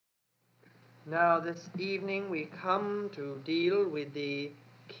Now this evening we come to deal with the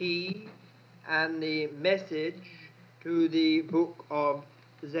key and the message to the book of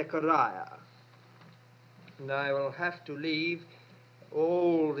Zechariah. And I will have to leave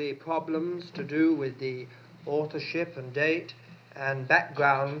all the problems to do with the authorship and date and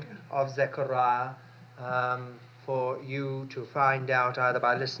background of Zechariah for you to find out either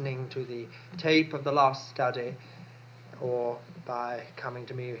by listening to the tape of the last study or by coming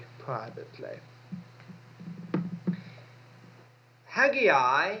to me privately.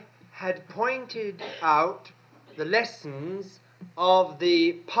 Haggai had pointed out the lessons of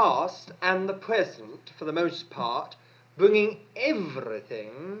the past and the present, for the most part, bringing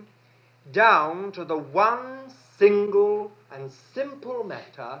everything down to the one single and simple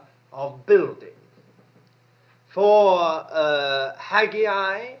matter of building. For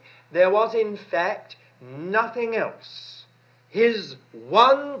Haggai, there was in fact nothing else. His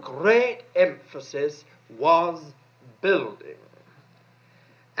one great emphasis was building.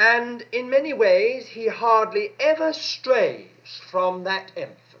 And in many ways, he hardly ever strays from that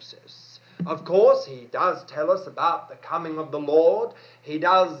emphasis. Of course, he does tell us about the coming of the Lord. He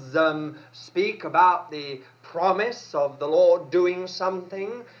does speak about the promise of the Lord doing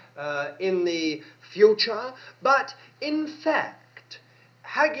something in the future. But in fact,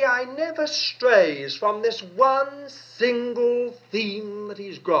 Haggai never strays from this one single theme that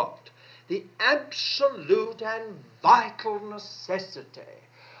he's got, the absolute and vital necessity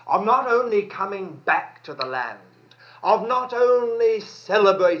of not only coming back to the land, of not only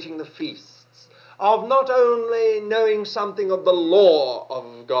celebrating the feasts, of not only knowing something of the law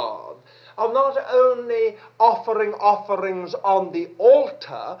of God, of not only offering offerings on the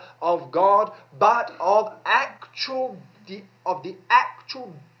altar of God, but of the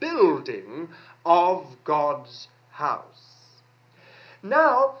actual building of God's house.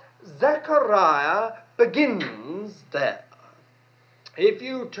 Now, Zechariah begins there. If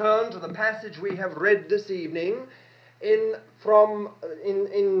you turn to the passage we have read this evening in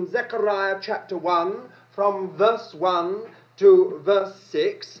Zechariah chapter 1, from verse 1 to verse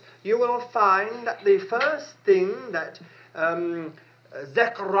 6, you will find that the first thing that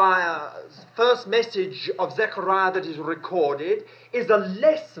Zechariah's first message of Zechariah that is recorded is a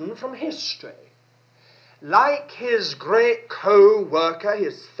lesson from history. Like his great co-worker,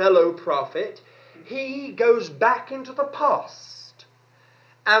 his fellow prophet, he goes back into the past.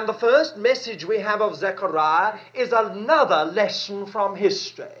 And the first message we have of Zechariah is another lesson from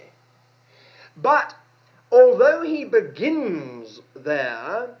history. But although he begins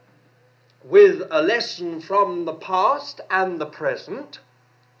there with a lesson from the past and the present,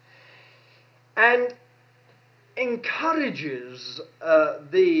 and encourages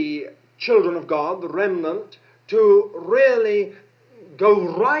the children of God, the remnant, to really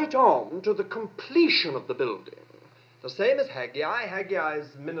go right on to the completion of the building. The same as Haggai.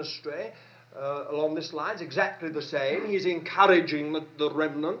 Haggai's ministry along this line is exactly the same. He's encouraging the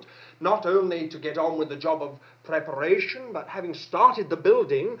remnant not only to get on with the job of preparation, but having started the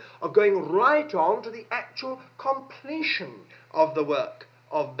building, of going right on to the actual completion of the work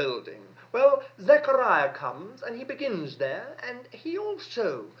of building. Well, Zechariah comes and he begins there, and he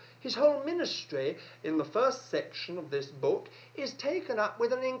also, his whole ministry in the first section of this book is taken up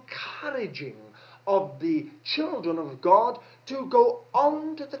with an encouraging of the children of God to go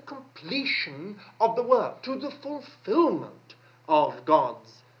on to the completion of the work, to the fulfillment of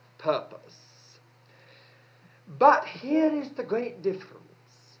God's purpose. But here is the great difference.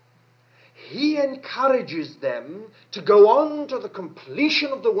 He encourages them to go on to the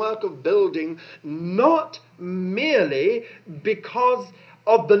completion of the work of building, not merely because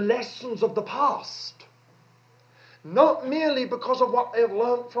of the lessons of the past, not merely because of what they've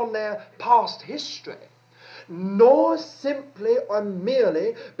learned from their past history, nor simply or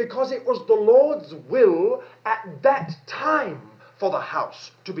merely because it was the Lord's will at that time for the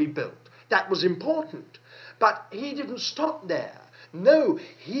house to be built. That was important. But he didn't stop there. No,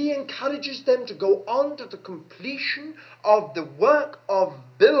 he encourages them to go on to the completion of the work of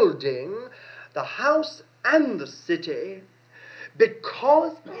building the house and the city,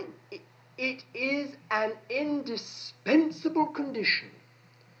 because it is an indispensable condition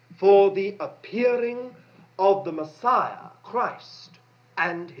for the appearing of the Messiah, Christ,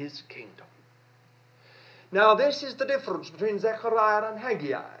 and his kingdom. Now, this is the difference between Zechariah and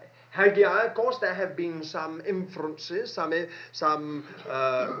Haggai. Haggai, of course, there have been some inferences, some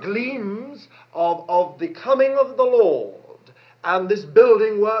gleams of the coming of the Lord, and this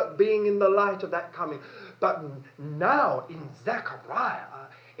building work being in the light of that coming. But now, in Zechariah,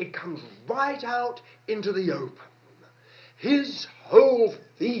 it comes right out into the open. His whole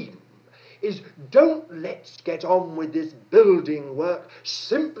theme is don't let's get on with this building work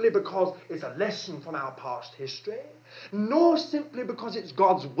simply because it's a lesson from our past history, nor simply because it's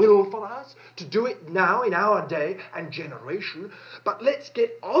God's will for us to do it now in our day and generation, but let's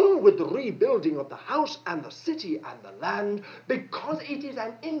get on with the rebuilding of the house and the city and the land because it is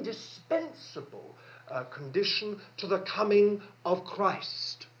an indispensable condition to the coming of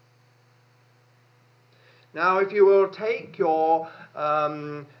Christ. Now, if you will take your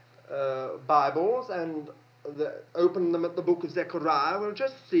Bibles and open them at the book of Zechariah, we'll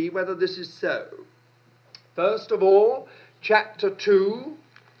just see whether this is so. First of all, chapter 2,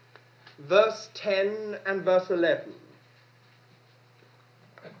 verse 10 and verse 11.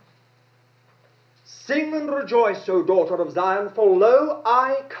 Sing and rejoice, O daughter of Zion, for lo,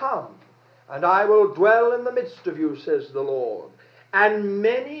 I come, and I will dwell in the midst of you, says the Lord. And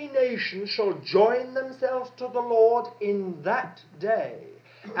many nations shall join themselves to the Lord in that day,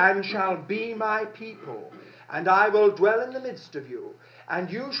 and shall be my people. And I will dwell in the midst of you. And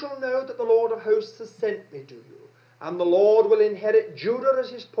you shall know that the Lord of hosts has sent me to you. And the Lord will inherit Judah as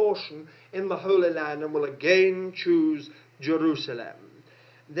his portion in the Holy Land, and will again choose Jerusalem.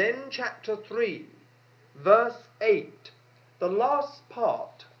 Then chapter 3, verse 8, the last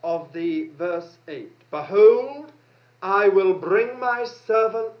part of the verse 8. Behold, I will bring my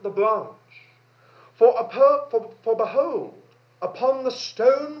servant the branch. For behold, upon the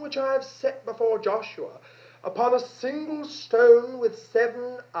stone which I have set before Joshua, upon a single stone with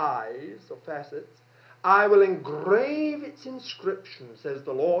 7 eyes, or facets, I will engrave its inscription, says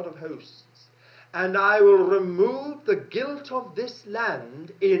the Lord of hosts, and I will remove the guilt of this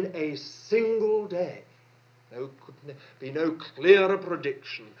land in a single day. There could be no clearer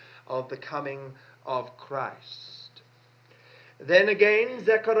prediction of the coming of Christ. Then again,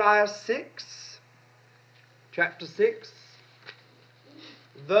 Zechariah 6, chapter 6,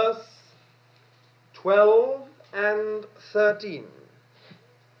 verse 12 and 13.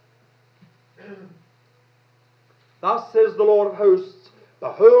 Thus says the Lord of hosts,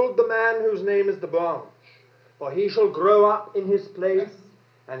 behold the man whose name is the branch, for he shall grow up in his place,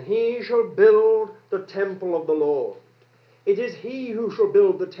 and he shall build the temple of the Lord. It is he who shall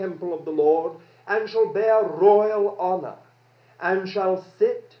build the temple of the Lord, and shall bear royal honor, and shall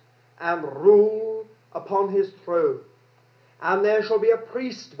sit and rule upon his throne. And there shall be a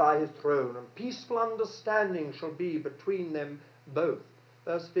priest by his throne, and peaceful understanding shall be between them both.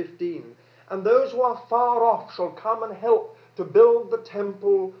 Verse 15. And those who are far off shall come and help to build the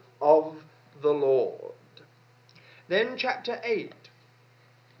temple of the Lord. Then chapter 8,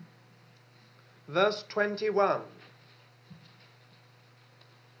 verse 21.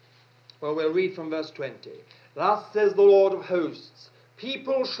 Well, we'll read from verse 20. Thus says the Lord of hosts,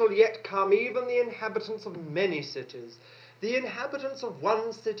 people shall yet come, even the inhabitants of many cities. The inhabitants of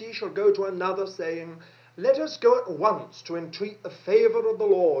one city shall go to another, saying, let us go at once to entreat the favour of the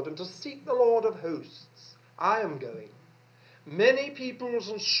Lord, and to seek the Lord of hosts. I am going. Many peoples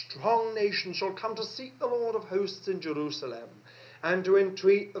and strong nations shall come to seek the Lord of hosts in Jerusalem, and to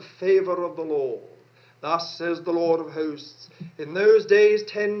entreat the favour of the Lord. Thus says the Lord of hosts, in those days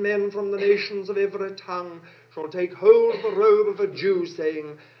 10 men from the nations of every tongue shall take hold of the robe of a Jew,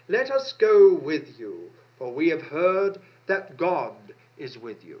 saying, let us go with you, for we have heard that God is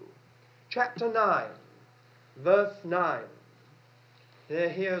with you. Chapter 9, verse 9.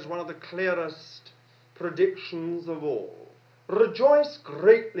 Here's one of the clearest predictions of all. Rejoice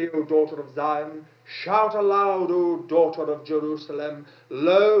greatly, O daughter of Zion. Shout aloud, O daughter of Jerusalem.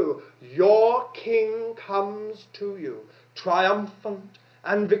 Lo, your king comes to you. Triumphant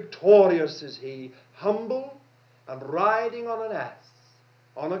and victorious is he, humble and riding on an ass,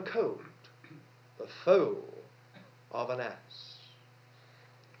 on a colt, the foal of an ass.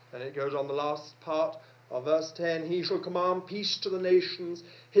 And it goes on the last part of verse 10. He shall command peace to the nations.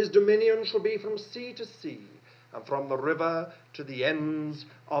 His dominion shall be from sea to sea, and from the river to the ends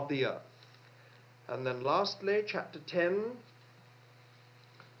of the earth. And then lastly, chapter 10,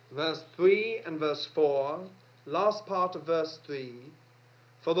 verse 3 and verse 4, last part of verse 3.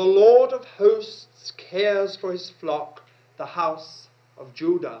 For the Lord of hosts cares for his flock, the house of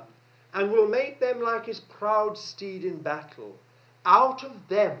Judah, and will make them like his proud steed in battle. Out of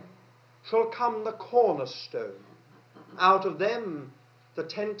them shall come the cornerstone, out of them the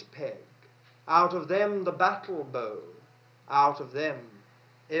tent peg, out of them the battle bow, out of them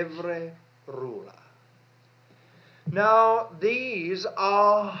every ruler. Now, these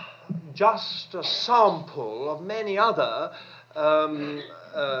are just a sample of many other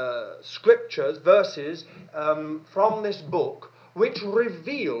scriptures, verses from this book, which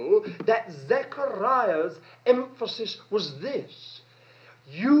reveal that Zechariah's emphasis was this: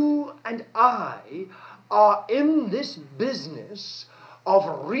 you and I are in this business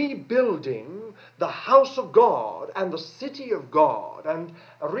of rebuilding the house of God and the city of God, and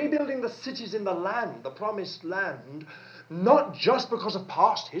rebuilding the cities in the land, the promised land, not just because of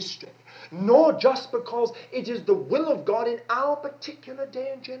past history, nor just because it is the will of God in our particular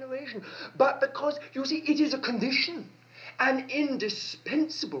day and generation, but because, you see, it is a condition, an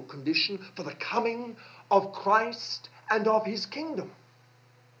indispensable condition for the coming of Christ and of his kingdom.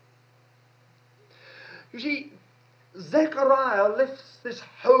 You see, Zechariah lifts this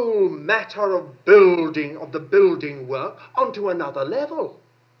whole matter of the building work, onto another level.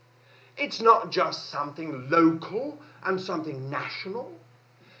 It's not just something local and something national.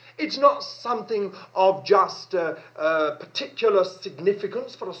 It's not something of just particular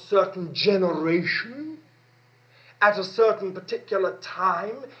significance for a certain generation at a certain particular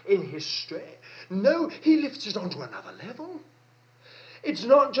time in history. No, he lifts it onto another level. It's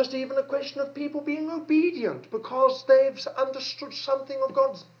not just even a question of people being obedient because they've understood something of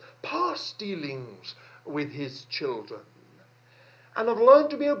God's past dealings with his children and have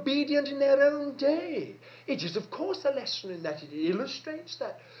learned to be obedient in their own day. It is, of course, a lesson in that. It illustrates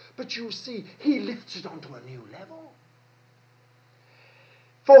that. But you see, he lifts it onto a new level.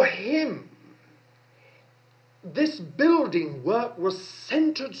 For him, this building work was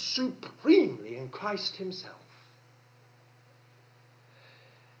centered supremely in Christ himself.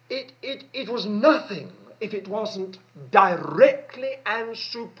 It was nothing if it wasn't directly and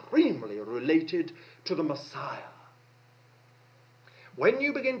supremely related to the Messiah. When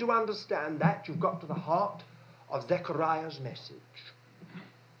you begin to understand that, you've got to the heart of Zechariah's message.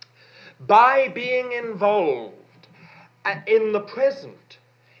 By being involved in the present,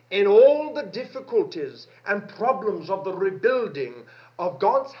 in all the difficulties and problems of the rebuilding of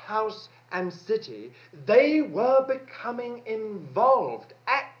God's house and city, they were becoming involved,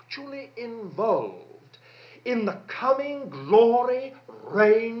 actually involved, in the coming glory,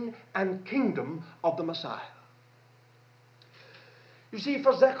 reign, and kingdom of the Messiah. You see,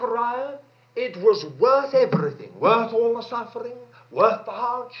 for Zechariah, it was worth everything, worth all the suffering, worth the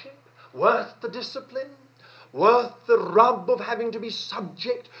hardship, worth the discipline, worth the rub of having to be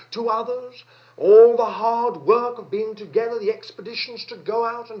subject to others, all the hard work of being together, the expeditions to go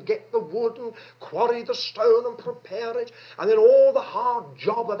out and get the wood and quarry the stone and prepare it, and then all the hard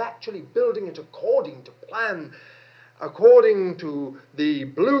job of actually building it according to plan, according to the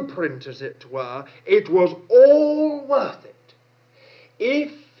blueprint, as it were. It was all worth it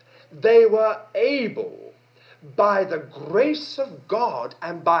if they were able, by the grace of God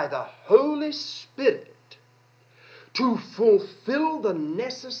and by the Holy Spirit, to fulfill the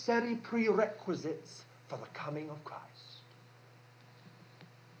necessary prerequisites for the coming of Christ.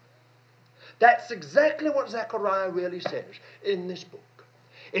 That's exactly what Zechariah really says in this book.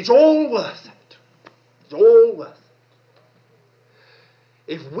 It's all worth it. It's all worth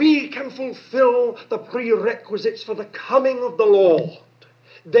it. If we can fulfill the prerequisites for the coming of the Lord,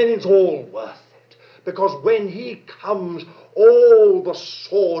 then it's all worth it. Because when he comes, all the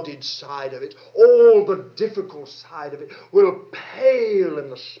sordid side of it, all the difficult side of it, will pale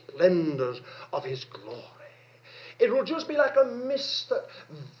in the splendors of his glory. It will just be like a mist that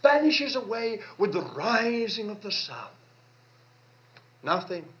vanishes away with the rising of the sun.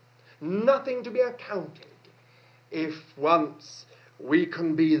 Nothing to be accounted if once we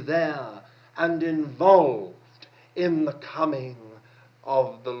can be there and involved in the coming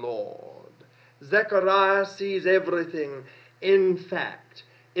of the Lord. Zechariah sees everything, in fact,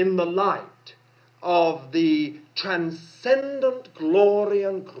 in the light of the transcendent glory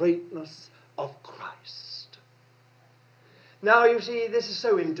and greatness of Christ. Now, you see, this is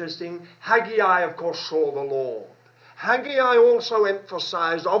so interesting. Haggai, of course, saw the Lord. Haggai also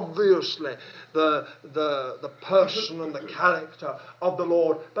emphasized, obviously, the person and the character of the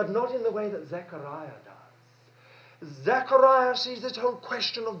Lord, but not in the way that Zechariah does. Zechariah sees this whole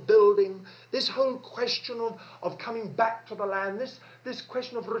question of building, this whole question of coming back to the land, this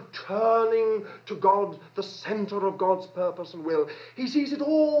question of returning to God, the center of God's purpose and will. He sees it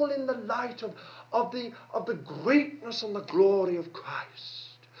all in the light of the greatness and the glory of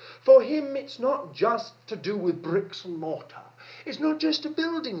Christ. For him, it's not just to do with bricks and mortar. It's not just a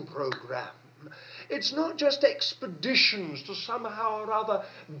building program. It's not just expeditions to somehow or other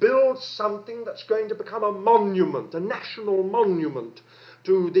build something that's going to become a monument, a national monument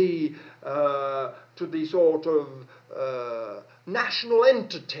to the sort of national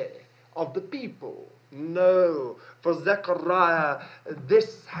entity of the people. No, for Zechariah,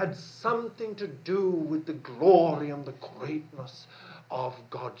 this had something to do with the glory and the greatness of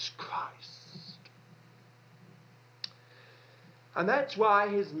God's Christ. And that's why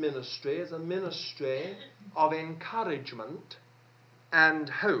his ministry is a ministry of encouragement and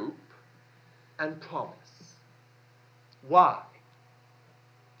hope and promise. Why?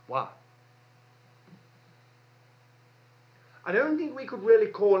 Why? I don't think we could really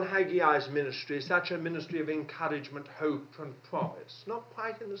call Haggai's ministry such a ministry of encouragement, hope and promise. Not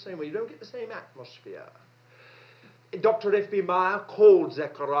quite in the same way. You don't get the same atmosphere. Dr. F.B. Meyer called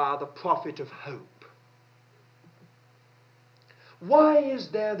Zechariah the prophet of hope. Why is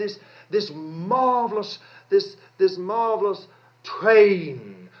there this marvelous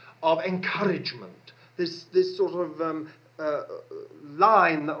train of encouragement, this sort of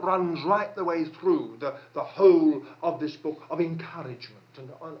line that runs right the way through the whole of this book of encouragement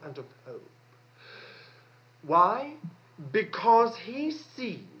and of hope? Why? Because he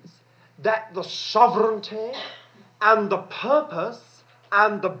sees that the sovereignty and the purpose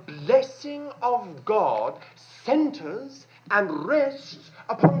and the blessing of God centers and rests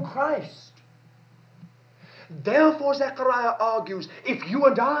upon Christ. Therefore, Zechariah argues, if you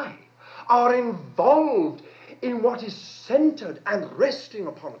and I are involved in what is centered and resting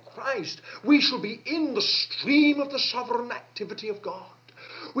upon Christ, we shall be in the stream of the sovereign activity of God.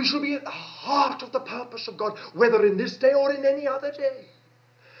 We shall be at the heart of the purpose of God, whether in this day or in any other day.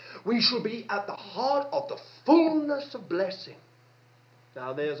 We shall be at the heart of the fullness of blessing.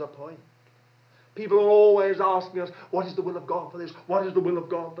 Now there's a point. People are always asking us, what is the will of God for this? What is the will of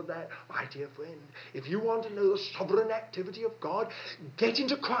God for that? My dear friend, if you want to know the sovereign activity of God, get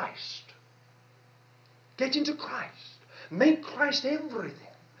into Christ. Get into Christ. Make Christ everything.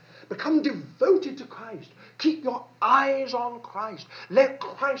 Become devoted to Christ. Keep your eyes on Christ. Let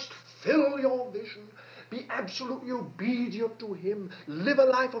Christ fill your vision. Be absolutely obedient to him. Live a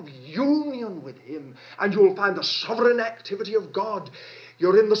life of union with him. And you'll find the sovereign activity of God.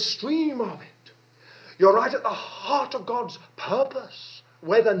 You're in the stream of it. You're right at the heart of God's purpose.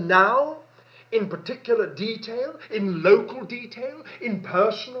 Whether now, in particular detail, in local detail, in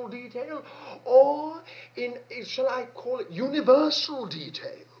personal detail, or in, shall I call it, universal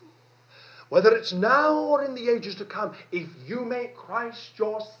detail. Whether it's now or in the ages to come, if you make Christ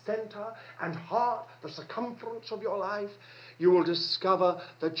your center and heart, the circumference of your life, you will discover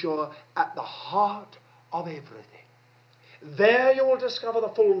that you're at the heart of everything. There you will discover the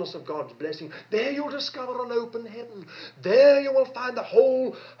fullness of God's blessing. There you'll discover an open heaven. There you will find the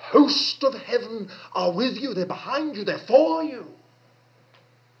whole host of heaven are with you. They're behind you. They're for you.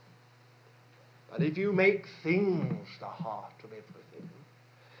 But if you make things the heart of everything,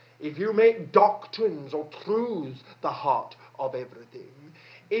 if you make doctrines or truths the heart of everything,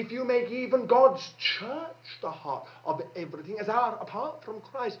 if you make even God's church the heart of everything, as apart from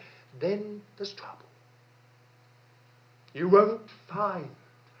Christ, then there's trouble. You won't find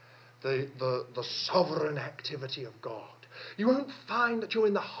the sovereign activity of God. You won't find that you're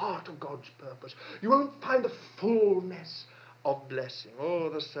in the heart of God's purpose. You won't find the fullness of blessing. Oh,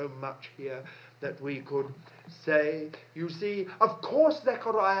 there's so much here that we could say. You see, of course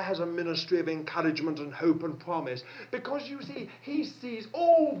Zechariah has a ministry of encouragement and hope and promise, because you see, he sees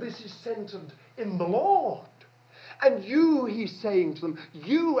all this is centered in the Lord. And you, he's saying to them,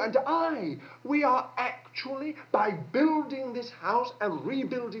 you and I, we are actually, by building this house and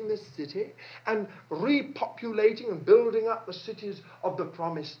rebuilding this city and repopulating and building up the cities of the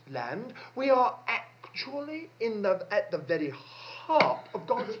promised land, we are actually at the very heart of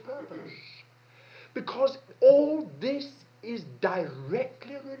God's purpose. Because all this is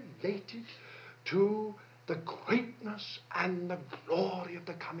directly related to the greatness and the glory of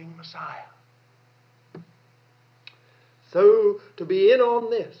the coming Messiah. So, to be in on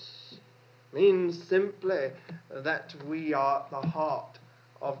this means simply that we are at the heart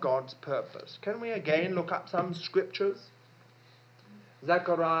of God's purpose. Can we again look up some scriptures?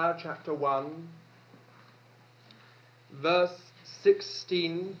 Zechariah chapter 1, verse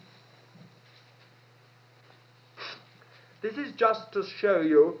 16. This is just to show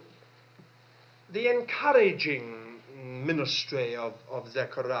you the encouraging ministry of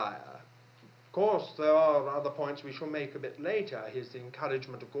Zechariah. Of course, there are other points we shall make a bit later. His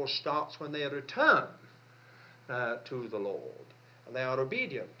encouragement, of course, starts when they return to the Lord, and they are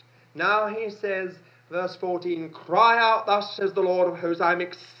obedient. Now he says, verse 14, cry out, thus says the Lord of hosts, I am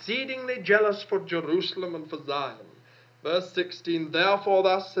exceedingly jealous for Jerusalem and for Zion. Verse 16, therefore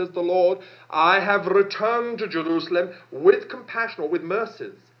thus says the Lord, I have returned to Jerusalem with compassion, or with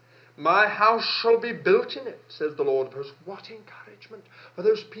mercies. My house shall be built in it, says the Lord of hosts. What encouragement for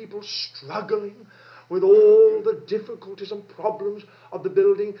those people struggling with all the difficulties and problems of the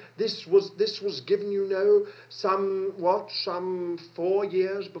building. This was given, some 4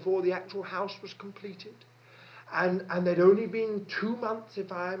 years before the actual house was completed. and they'd only been 2 months,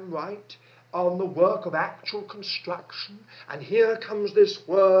 if I'm right, on the work of actual construction. And here comes this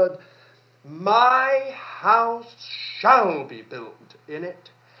word, my house shall be built in it,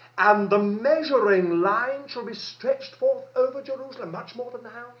 and the measuring line shall be stretched forth over Jerusalem, much more than the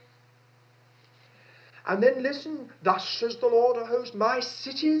house. And then listen, thus says the Lord of hosts, my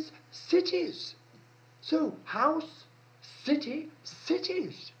cities, cities. So, house, city,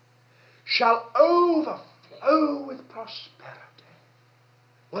 cities shall overflow with prosperity.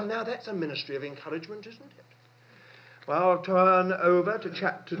 Well, now that's a ministry of encouragement, isn't it? Well, turn over to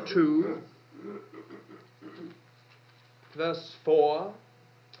chapter 2, verse 4.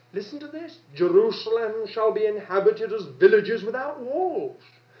 Listen to this. Jerusalem shall be inhabited as villages without walls,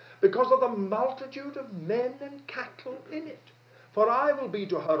 because of the multitude of men and cattle in it. For I will be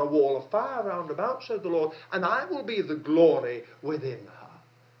to her a wall of fire round about, said the Lord, and I will be the glory within her.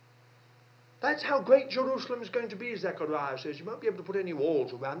 That's how great Jerusalem is going to be, Zechariah says. You won't be able to put any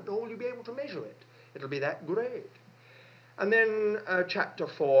walls around it, nor will you be able to measure it. It'll be that great. And then chapter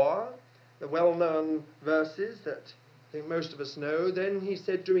 4, the well-known verses that I think most of us know. Then he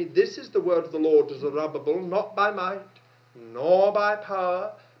said to me, this is the word of the Lord to Zerubbabel, not by might, nor by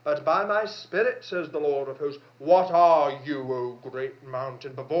power, but by my Spirit, says the Lord of hosts. What are you, O great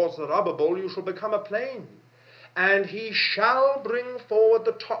mountain? Before Zerubbabel you shall become a plain. And he shall bring forward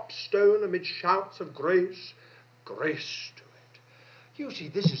the top stone amid shouts of grace, grace to it. You see,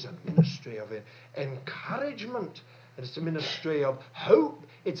 this is a ministry of encouragement. And it's a ministry of hope.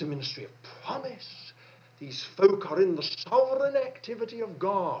 It's a ministry of promise. These folk are in the sovereign activity of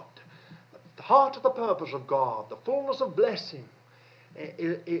God. The heart of the purpose of God, the fullness of blessing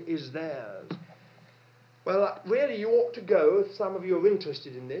is theirs. Well, really, you ought to go, if some of you are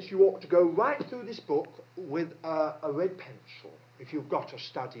interested in this, you ought to go right through this book with a red pencil, if you've got a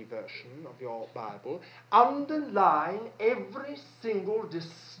study version of your Bible. Underline every single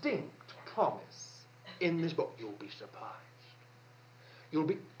distinct promise in this book. You'll be surprised. You'll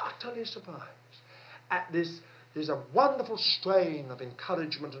be utterly surprised at this. There's a wonderful strain of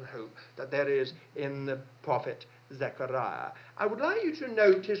encouragement and hope that there is in the prophet Zechariah. I would like you to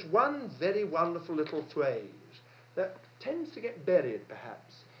notice one very wonderful little phrase that tends to get buried,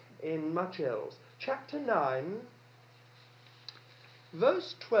 perhaps, in much else. Chapter 9,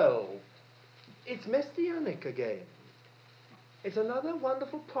 verse 12. It's messianic again. It's another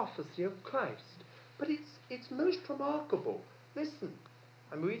wonderful prophecy of Christ. But it's most remarkable. Listen.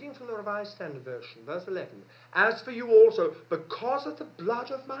 I'm reading from the Revised Standard Version, verse 11. As for you also, because of the blood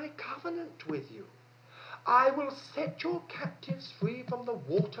of my covenant with you, I will set your captives free from the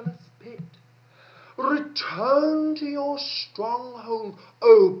waterless pit. Return to your stronghold,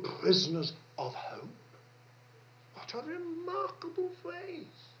 O prisoners of hope. What a remarkable phrase.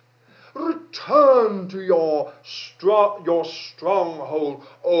 Return to your stronghold,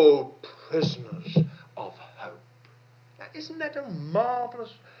 O prisoners of hope. Now, isn't that a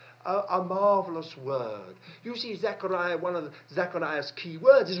marvelous word? You see, Zechariah, one of Zechariah's key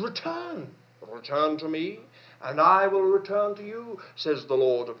words is return. Return to me, and I will return to you, says the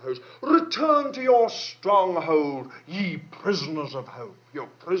Lord of hosts. Return to your stronghold, ye prisoners of hope. You're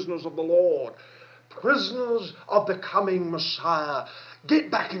prisoners of the Lord, prisoners of the coming Messiah.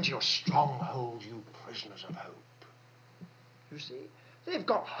 Get back into your stronghold, you prisoners of hope. You see, they've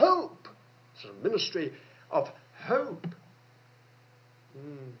got hope. It's a ministry of hope.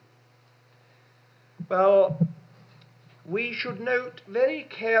 Well, we should note very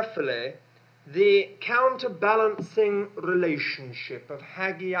carefully the counterbalancing relationship of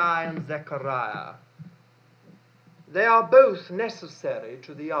Haggai and Zechariah. They are both necessary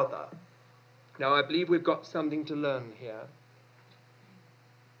to the other. Now, I believe we've got something to learn here.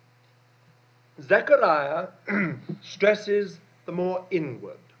 Zechariah stresses the more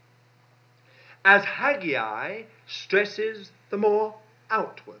inward, as Haggai stresses the more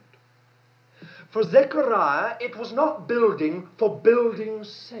outward. For Zechariah, it was not building for building's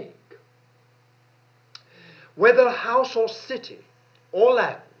sake. Whether house or city or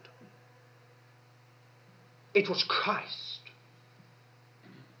land, it was Christ.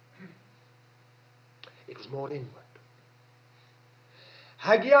 It was more inward.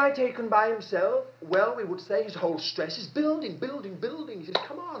 Haggai, taken by himself, well, we would say his whole stress is building. He says,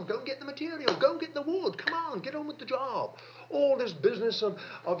 come on, go and get the material, go and get the wood, come on, get on with the job. All this business of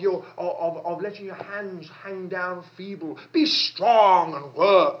letting your hands hang down feeble. Be strong and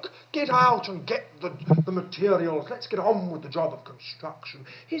work. Get out and get the materials. Let's get on with the job of construction.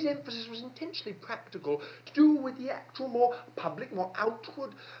 His emphasis was intensely practical, to do with the actual more public, more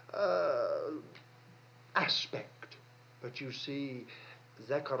outward aspect. But you see,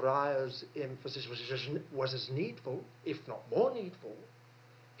 Zechariah's emphasis was as needful, if not more needful.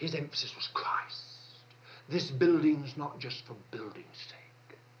 His emphasis was Christ. This building's not just for building's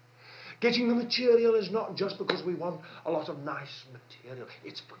sake. Getting the material is not just because we want a lot of nice material.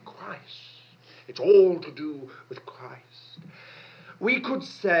 It's for Christ. It's all to do with Christ. We could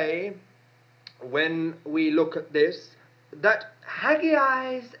say, when we look at this, that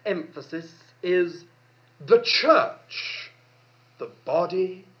Haggai's emphasis is the church, the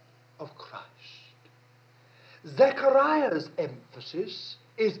body of Christ. Zechariah's emphasis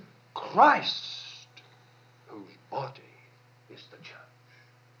is Christ, whose body is the church.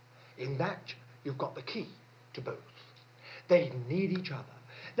 In that, you've got the key to both. They need each other.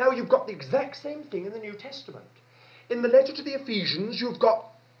 Now, you've got the exact same thing in the New Testament. In the letter to the Ephesians,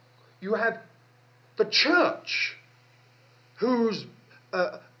 you have the church, whose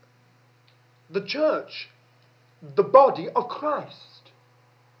the church, the body of Christ.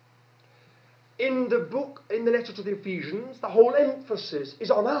 In the letter to the Ephesians, the whole emphasis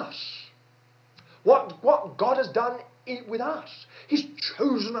is on us. What God has done with us. He's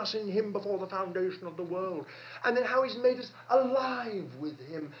chosen us in Him before the foundation of the world. And then how He's made us alive with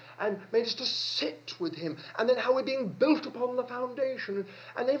Him and made us to sit with Him. And then how we're being built upon the foundation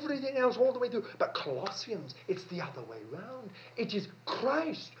and everything else all the way through. But Colossians, it's the other way round. It is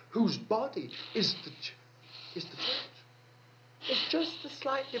Christ whose body is the church. It's just a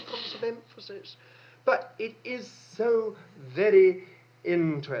slight difference of emphasis. But it is so very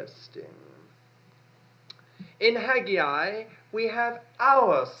interesting. In Haggai, we have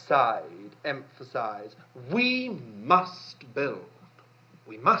our side emphasized. We must build.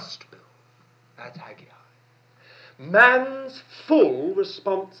 We must build. That's Haggai. Man's full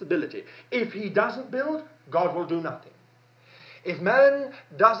responsibility. If he doesn't build, God will do nothing. If man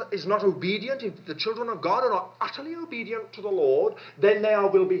is not obedient, if the children of God are not utterly obedient to the Lord, then they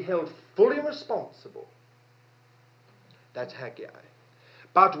will be held fully responsible. That's Haggai.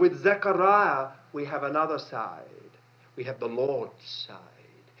 But with Zechariah, we have another side. We have the Lord's side.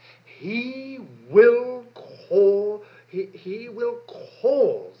 He will cause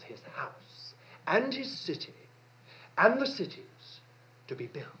his house and his city and the cities to be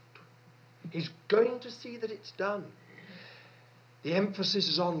built. He's going to see that it's done. The emphasis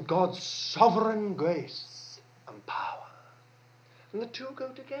is on God's sovereign grace and power. And the two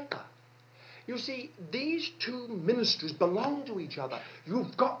go together. You see, these two ministries belong to each other.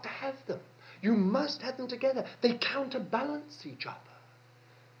 You've got to have them. You must have them together. They counterbalance each other.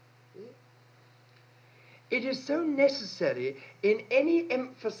 It is so necessary in any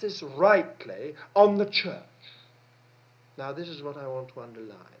emphasis rightly on the church. Now, this is what I want to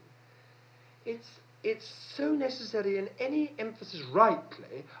underline. It's so necessary in any emphasis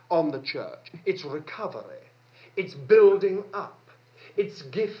rightly on the church. Its recovery, its building up, its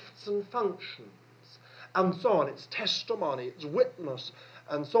gifts and functions, and so on, its testimony, its witness,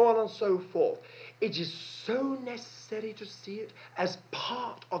 and so on and so forth. It is so necessary to see it as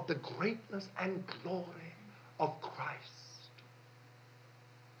part of the greatness and glory of Christ.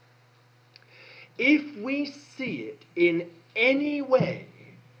 If we see it in any way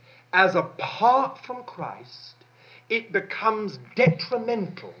as apart from Christ, it becomes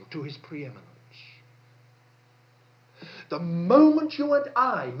detrimental to His preeminence. The moment you and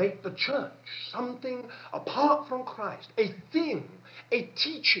I make the church something apart from Christ, a thing, a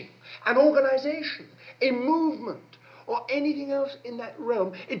teaching, an organization, a movement, or anything else in that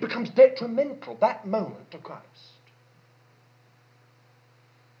realm, it becomes detrimental that moment to Christ.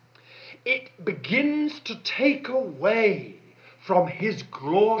 It begins to take away from His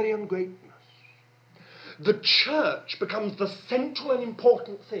glory and greatness. The church becomes the central and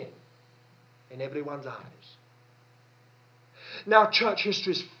important thing in everyone's eyes. Now, church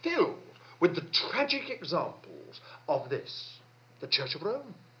history is filled with the tragic examples of this. The Church of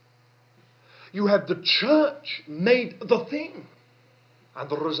Rome. You have the church made the thing. And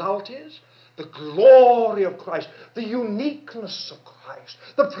the result is the glory of Christ, the uniqueness of Christ,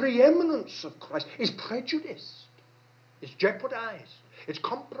 the preeminence of Christ is prejudiced. It's jeopardized. It's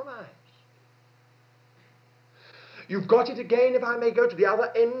compromised. You've got it again, if I may go to the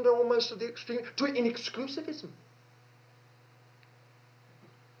other end almost of the extreme, in exclusivism.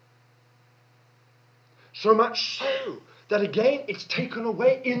 So much so that again it's taken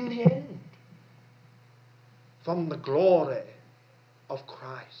away in the end from the glory of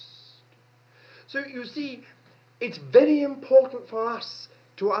Christ. So you see, it's very important for us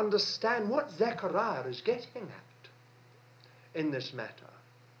to understand what Zechariah is getting at in this matter.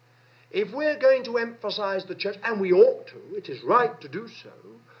 If we're going to emphasize the church, and we ought to, it is right to do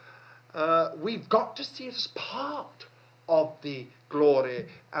so, we've got to see it as part of the glory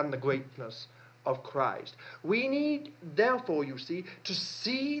and the greatness of Christ. We need, therefore, you see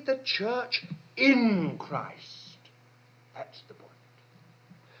the church in Christ. That's the point.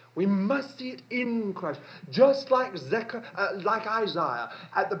 We must see it in Christ. Just like like Isaiah,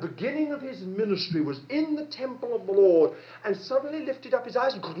 at the beginning of his ministry, was in the temple of the Lord and suddenly lifted up his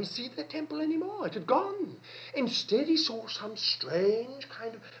eyes and couldn't see the temple anymore. It had gone. Instead, he saw some strange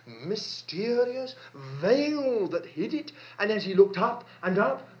kind of mysterious veil that hid it. And as he looked up and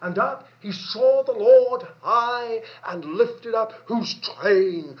up and up, he saw the Lord high and lifted up, whose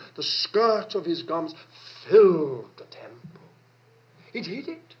train, the skirt of his garments, filled the temple. It hid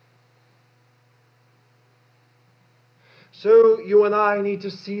it. So you and I need to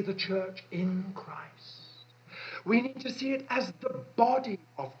see the church in Christ. We need to see it as the body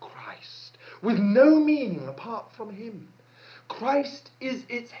of Christ, with no meaning apart from him. Christ is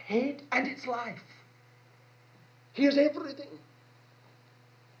its head and its life. He is everything.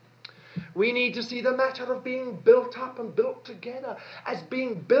 We need to see the matter of being built up and built together as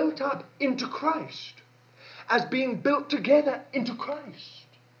being built up into Christ, as being built together into Christ.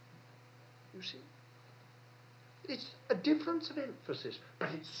 You see? It's a difference of emphasis, but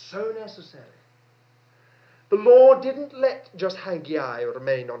it's so necessary. The Lord didn't let just Haggai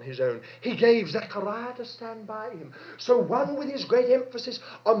remain on his own. He gave Zechariah to stand by him. So one with his great emphasis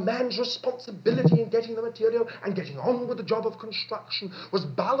on man's responsibility in getting the material and getting on with the job of construction was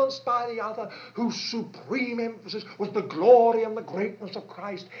balanced by the other, whose supreme emphasis was the glory and the greatness of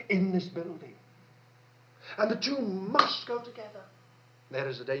Christ in this building. And the two must go together. There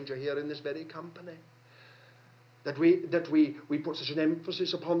is a danger here in this very company, that we put such an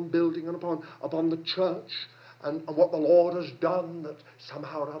emphasis upon building and upon the church and what the Lord has done, that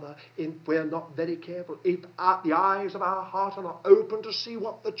somehow or other, if we're not very careful, if the eyes of our heart are not open to see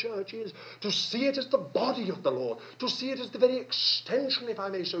what the church is, to see it as the body of the Lord, to see it as the very extension, if I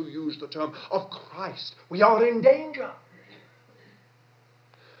may so use the term, of Christ, we are in danger.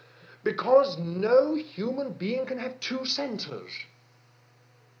 Because no human being can have two centers.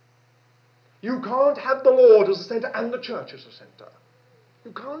 You can't have the Lord as a center and the church as a center.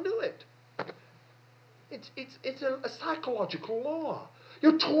 You can't do it. It's a psychological law.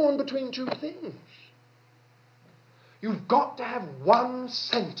 You're torn between two things. You've got to have one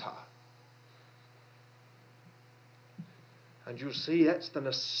center. And you see, that's the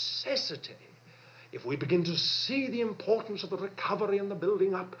necessity. If we begin to see the importance of the recovery and the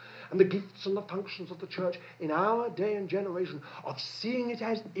building up and the gifts and the functions of the church in our day and generation, of seeing it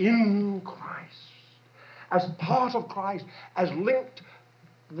as in Christ, as part of Christ, as linked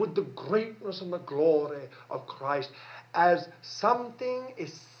with the greatness and the glory of Christ, as something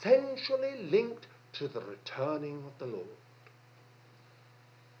essentially linked to the returning of the Lord.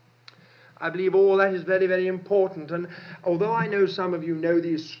 I believe all that is very, very important, and although I know some of you know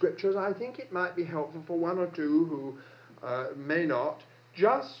these scriptures, I think it might be helpful for one or two who may not,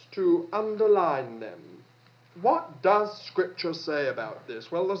 just to underline them. What does Scripture say about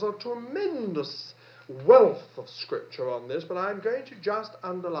this? Well, there's a tremendous wealth of Scripture on this, but I'm going to just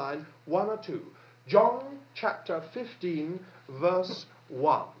underline one or two. John chapter 15, verse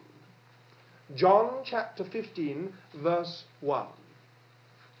 1. John chapter 15, verse 1.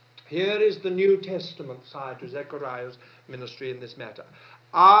 Here is the New Testament side to Zechariah's ministry in this matter.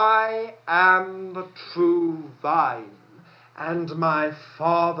 I am the true vine, and my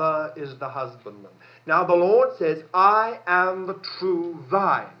Father is the husbandman. Now the Lord says, I am the true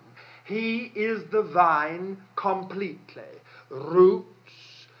vine. He is the vine completely. Roots,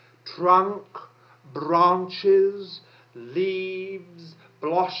 trunk, branches, leaves,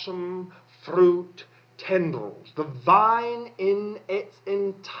 blossom, fruit, tendrils, the vine in its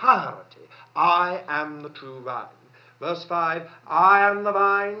entirety. I am the true vine. Verse 5, I am the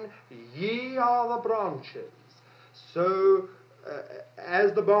vine, ye are the branches. So,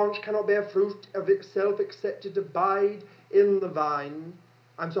 as the branch cannot bear fruit of itself except it abide in the vine,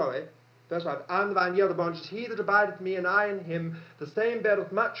 verse 5, I am the vine, ye are the branches, he that abideth in me and I in him, the same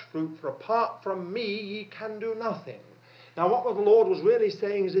beareth much fruit, for apart from me ye can do nothing. Now what the Lord was really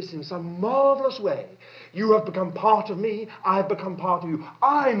saying is this in some marvellous way. You have become part of me, I have become part of you.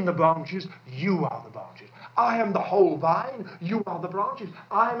 I'm the branches, you are the branches. I am the whole vine, you are the branches.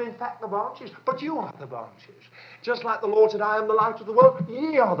 I am in fact the branches, but you are the branches. Just like the Lord said, I am the light of the world,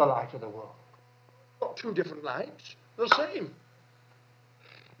 ye are the light of the world. Not two different lights, the same.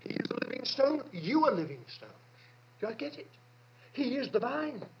 He is a living stone, you are living stones. Do I get it? He is the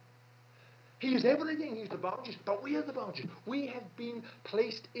vine. He is everything. He's the branches, but we are the branches. We have been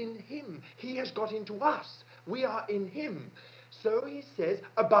placed in him. He has got into us. We are in him. So he says,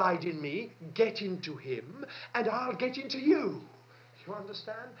 abide in me, get into him, and I'll get into you. You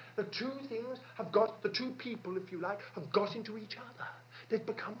understand? The two things have got, the two people, if you like, have got into each other. They've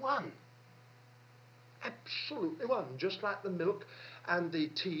become one. Absolutely one. Just like the milk and the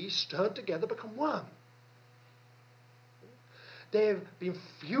tea stirred together become one. They've been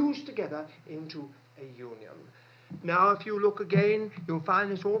fused together into a union. Now, if you look again, you'll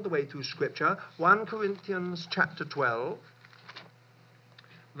find this all the way through Scripture. 1 Corinthians chapter 12,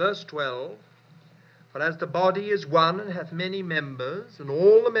 verse 12. For as the body is one and hath many members, and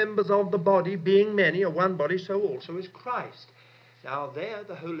all the members of the body, being many, are one body, so also is Christ. Now there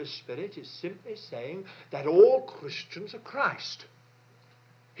the Holy Spirit is simply saying that all Christians are Christ.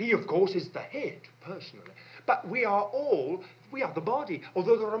 He, of course, is the head, personally. But we are the body.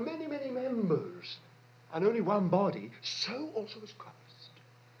 Although there are many, many members, and only one body, so also is Christ.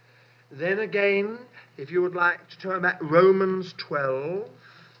 Then again, if you would like to turn back, Romans 12,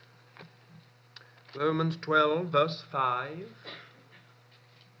 verse 5.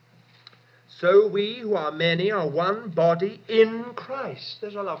 So we who are many are one body in Christ.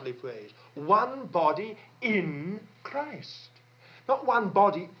 There's a lovely phrase. One body in Christ. Not one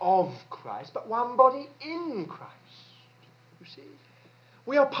body of Christ, but one body in Christ. You see?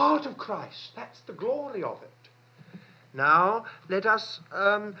 We are part of Christ. That's the glory of it. Now, let us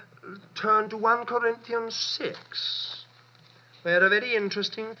turn to 1 Corinthians 6, where a very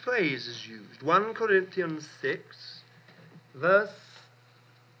interesting phrase is used. 1 Corinthians 6, verse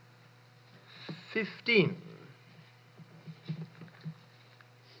 15.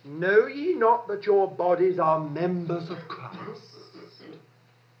 Know ye not that your bodies are members of Christ?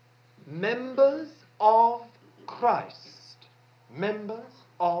 Members of Christ. Members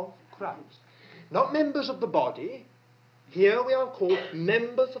of Christ. Not members of the body. Here we are called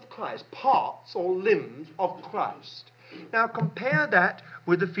members of Christ. Parts or limbs of Christ. Now compare that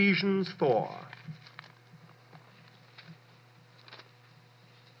with Ephesians 4.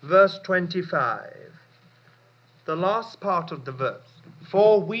 Verse 25. The last part of the verse.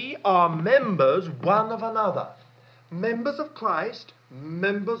 For we are members one of another. Members of Christ,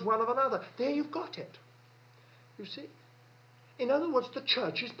 members one of another. There you've got it. You see? In other words, the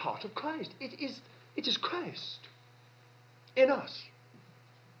church is part of Christ. It is Christ in us.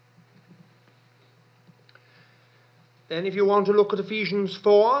 Then if you want to look at Ephesians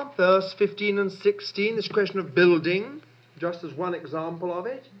 4, verse 15 and 16, this question of building, just as one example of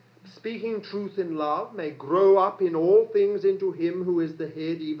it, speaking truth in love, may grow up in all things into him who is the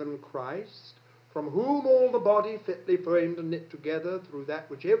head, even Christ, from whom all the body fitly framed and knit together through that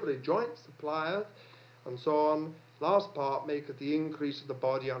which every joint supplieth, and so on, last part maketh the increase of the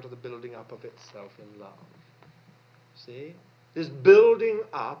body unto the building up of itself in love. See? This building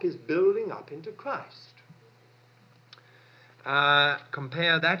up is building up into Christ.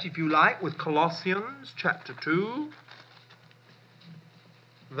 Compare that, if you like, with Colossians chapter 2,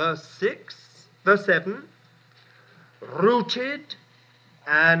 verse 7, rooted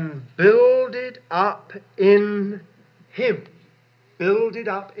and builded up in him. Builded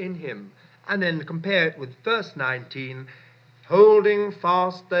up in him. And then compare it with verse 19, holding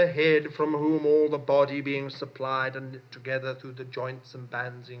fast the head, from whom all the body being supplied and knit together through the joints and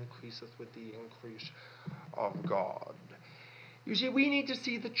bands increaseth with the increase of God. You see, we need to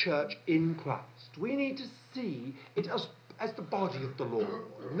see the church in Christ. We need to see it as the body of the Lord.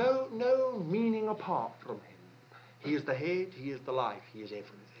 No meaning apart from him. He is the head, he is the life, he is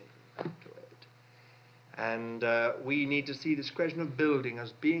everything to it. And we need to see this question of building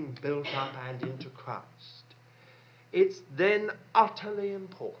as being built up and into Christ. It's then utterly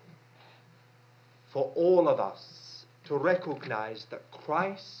important for all of us to recognize that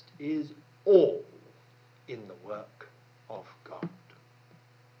Christ is all in the work of God.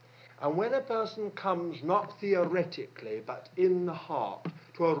 And when a person comes not theoretically but in the heart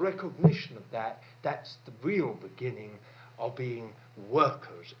to a recognition of that, that's the real beginning of being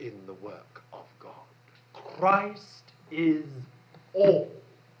workers in the work of God. Christ is all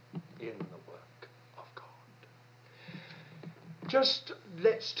in the work of God. Just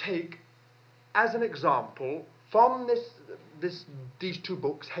let's take as an example from these two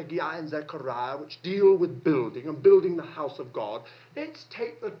books, Haggai and Zechariah, which deal with building and building the house of God. Let's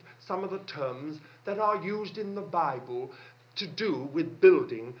take some of the terms that are used in the Bible to do with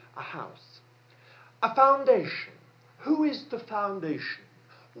building a house. A foundation. Who is the foundation?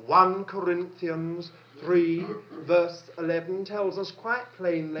 1 Corinthians 3 verse 11 tells us quite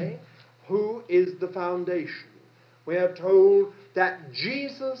plainly who is the foundation. We are told that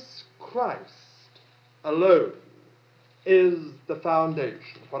Jesus Christ alone is the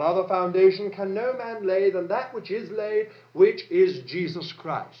foundation. For other foundation can no man lay than that which is laid, which is Jesus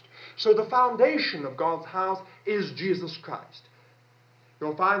Christ. So the foundation of God's house is Jesus Christ.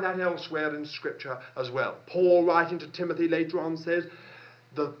 You'll find that elsewhere in Scripture as well. Paul, writing to Timothy later on, says,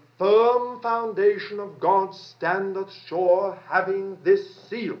 "The firm foundation of God standeth sure, having this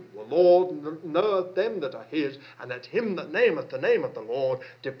seal. The Lord knoweth them that are his, and let him that nameth the name of the Lord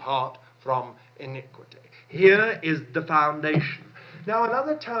depart from iniquity." Here is the foundation. Now,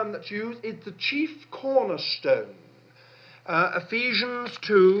 another term that's used is the chief cornerstone. Ephesians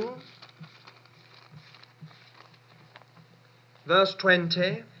 2, verse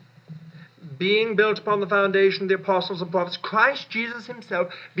 20, being built upon the foundation of the apostles and prophets, Christ Jesus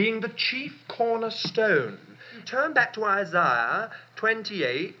himself being the chief cornerstone. Turn back to Isaiah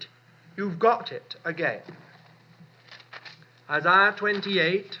 28, you've got it again. Isaiah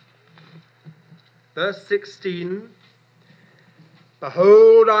 28, verse 16,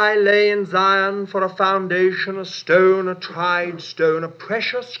 "Behold, I lay in Zion for a foundation, a stone, a tried stone, a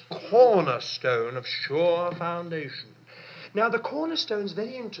precious cornerstone of sure foundation." Now, the cornerstone is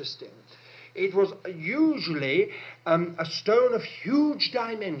very interesting. It was usually a stone of huge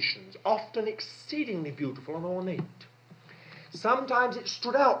dimensions, often exceedingly beautiful and ornate. Sometimes it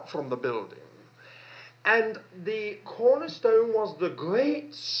stood out from the building. And the cornerstone was the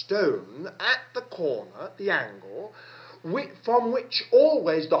great stone at the corner, the angle, from which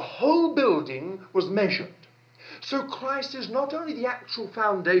always the whole building was measured. So Christ is not only the actual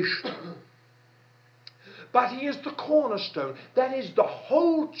foundation, but he is the cornerstone. That is, the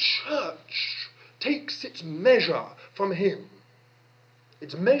whole church takes its measure from him.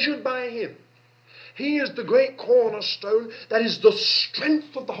 It's measured by him. He is the great cornerstone. That is the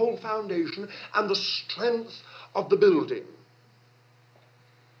strength of the whole foundation and the strength of the building.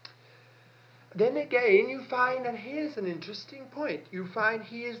 Then again you find, and here's an interesting point, you find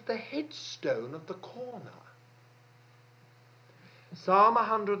he is the headstone of the corner. Psalm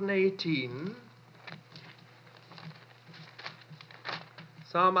 118,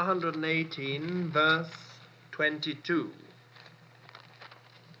 Psalm 118, verse 22.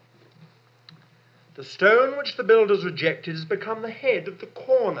 "The stone which the builders rejected has become the head of the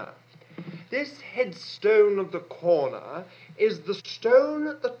corner." This headstone of the corner is the stone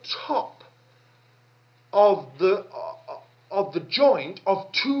at the top of the joint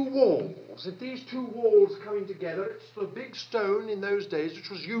of two walls. If these two walls coming together, it's the big stone in those days which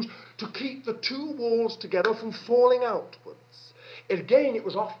was used to keep the two walls together from falling outwards. Again, it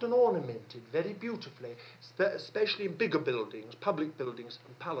was often ornamented very beautifully, especially in bigger buildings, public buildings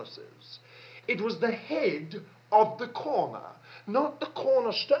and palaces. It was the head of the corner, not the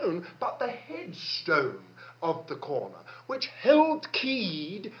cornerstone, but the headstone of the corner, which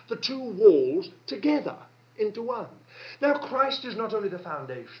keyed the two walls together into one. Now, Christ is not only the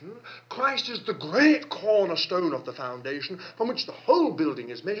foundation, Christ is the great cornerstone of the foundation from which the whole building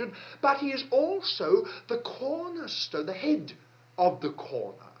is measured, but he is also the cornerstone, the head of the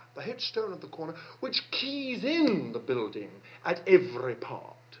corner, the headstone of the corner, which keys in the building at every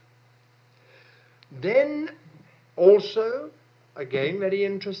part. Then, also, again, very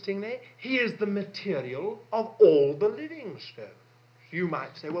interestingly, he is the material of all the living stones. You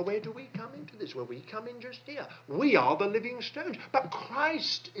might say, well, where do we come into this? Well, we come in just here. We are the living stones, but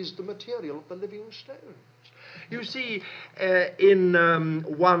Christ is the material of the living stones. You see, in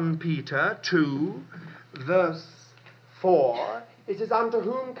 1 Peter 2, verse 4, it says, "Unto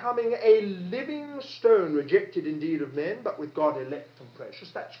whom coming a living stone, rejected indeed of men, but with God elect and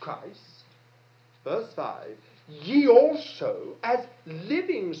precious," that's Christ. Verse 5, "Ye also, as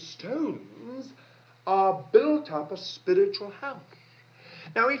living stones, are built up a spiritual house."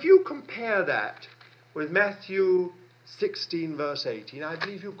 Now, if you compare that with Matthew 16, verse 18, I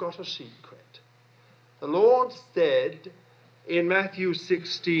believe you've got a secret. The Lord said in Matthew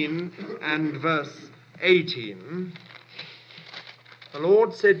 16 and verse 18, the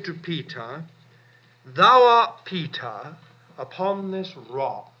Lord said to Peter, "Thou art Peter, upon this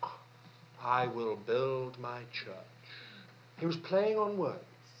rock I will build my church." He was playing on words.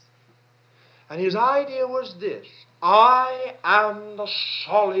 And his idea was this: I am the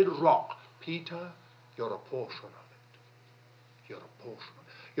solid rock. Peter, you're a portion of it. You're a portion.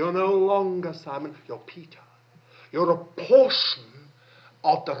 You're no longer Simon, you're Peter. You're a portion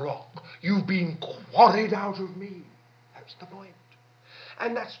of the rock. You've been quarried out of me. That's the point.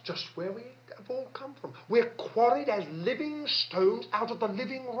 And that's just where we have all come from. We're quarried as living stones out of the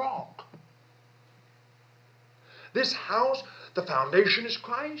living rock. This house, the foundation is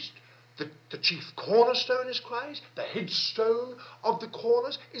Christ, the chief cornerstone is Christ, the headstone of the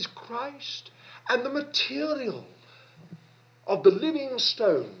corners is Christ, and the material of the living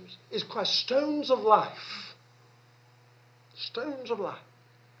stones is Christ. Stones of life. Stones of life.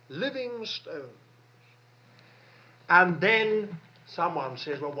 Living stones. And then someone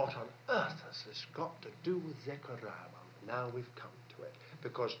says, well, what on earth has this got to do with Zechariah? Well, now we've come to it.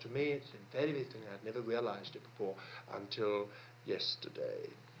 Because to me it's a very big thing. I'd never realized it before until yesterday.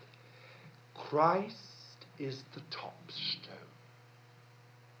 Christ is the top stone.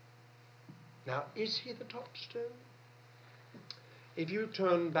 Now, is he the top stone? If you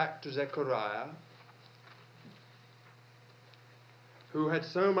turn back to Zechariah, who had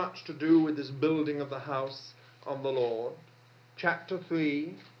so much to do with this building of the house of the Lord, chapter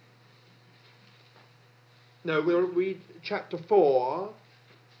 3, no, we'll read chapter 4,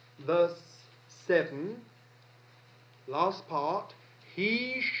 verse 7, last part.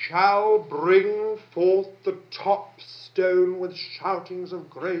 He shall bring forth the top stone with shoutings of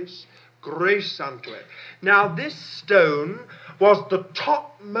grace, grace unto it. Now this stone was the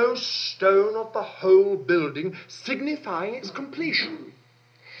topmost stone of the whole building, signifying its completion.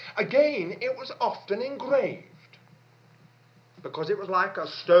 Again, it was often engraved, because it was like a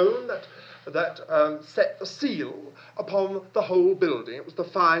stone that set the seal upon the whole building. It was the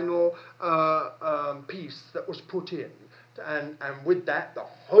final piece that was put in. And with that, the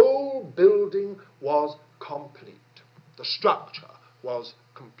whole building was complete. The structure was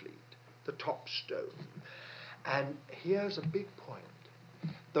complete. The top stone. And here's a big point.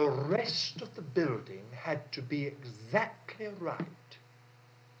 The rest of the building had to be exactly right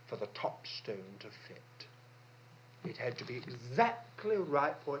for the top stone to fit. It had to be exactly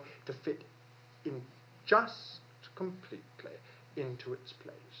right for it to fit in just completely into its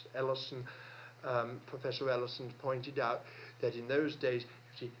place. Professor Ellison pointed out that in those days,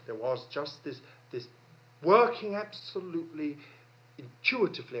 you see, there was just this working absolutely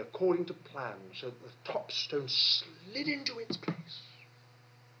intuitively according to plan, so that the top stone slid into its place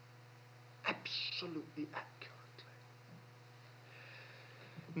absolutely accurately.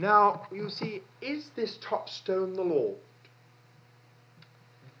 Now, you see, is this top stone the Lord?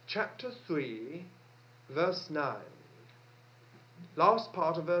 Chapter 3, verse 9, last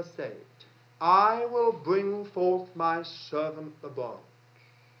part of verse 8. I will bring forth my servant the bronze.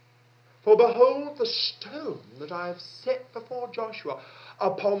 For behold, the stone that I have set before Joshua,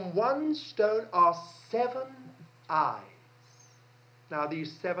 upon one stone are 7 eyes. Now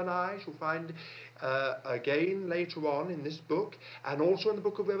these 7 eyes you'll find again later on in this book, and also in the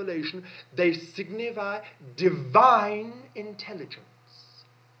book of Revelation. They signify divine intelligence.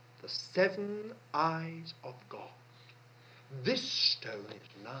 The 7 eyes of God. This stone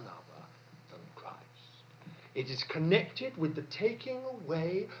is none other than Christ. It is connected with the taking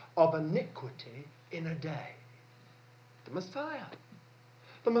away of iniquity in a day. The Messiah.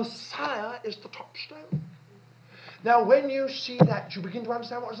 The Messiah is the top stone. Now when you see that, you begin to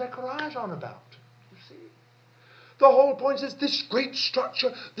understand what Zechariah is on about. You see, the whole point is this great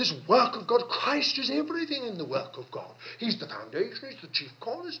structure, this work of God. Christ is everything in the work of God. He's the foundation, he's the chief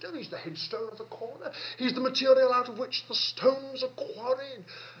cornerstone, he's the headstone of the corner, he's the material out of which the stones are quarried,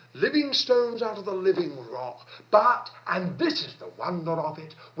 living stones out of the living rock. But, and this is the wonder of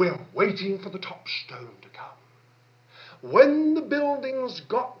it, we're waiting for the top stone to come. When the building's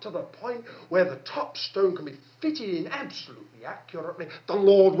got to the point where the top stone can be fitted in absolutely accurately, the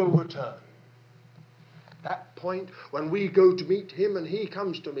Lord will return. That point, when we go to meet him and he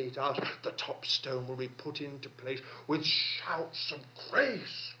comes to meet us, the top stone will be put into place with shouts of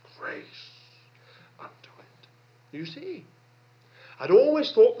grace, grace unto it. You see, I'd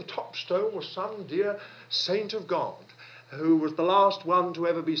always thought the top stone was some dear saint of God who was the last one to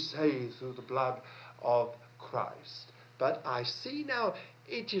ever be saved through the blood of Christ. But I see now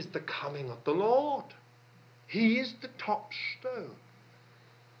it is the coming of the Lord. He is the top stone.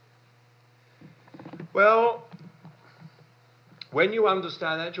 Well, when you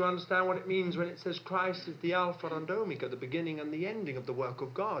understand that, you understand what it means when it says Christ is the Alpha and Omega, the beginning and the ending of the work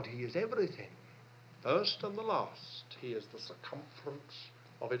of God. He is everything, first and the last. He is the circumference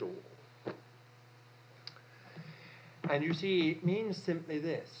of it all. And you see, it means simply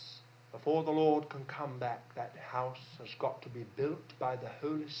this. Before the Lord can come back, that house has got to be built by the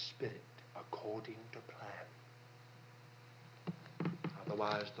Holy Spirit according to plan.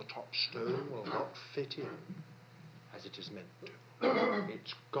 Otherwise, the top stone will not fit in as it is meant to.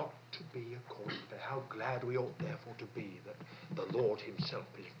 It's got to be according to how glad we ought therefore to be that the Lord himself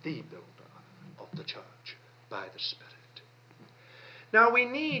is the builder of the church by the Spirit. Now we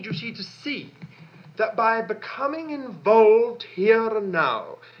need, you see, to see that by becoming involved here and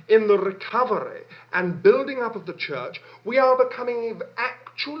now in the recovery and building up of the church, we are becoming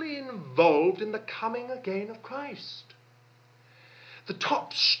actually involved in the coming again of Christ. the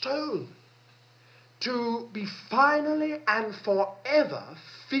top stone to be finally and forever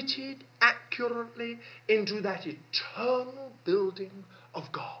fitted accurately into that eternal building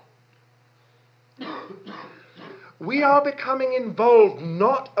of God. We are becoming involved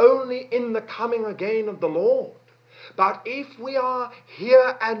not only in the coming again of the Lord, but if we are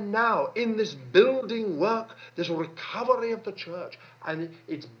here and now in this building work, this recovery of the church, and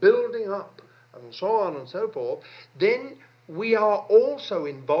its building up, and so on and so forth, then we are also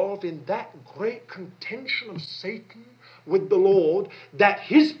involved in that great contention of Satan with the Lord, that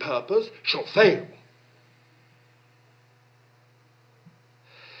his purpose shall fail.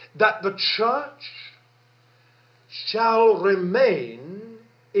 That the church shall remain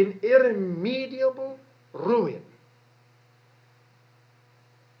in irremediable ruin.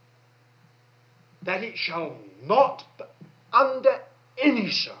 That it shall not, under any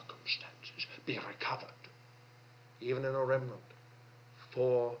circumstances, be recovered, even in a remnant,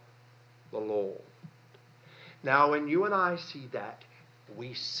 for the Lord. Now, when you and I see that,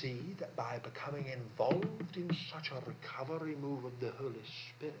 we see that by becoming involved in such a recovery move of the Holy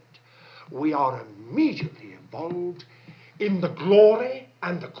Spirit, we are immediately involved in the glory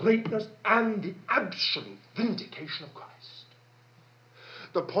and the greatness and the absolute vindication of Christ.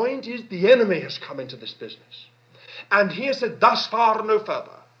 The point is, the enemy has come into this business, and he has said, thus far and no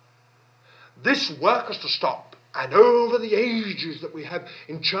further. This work is to stop. And over the ages that we have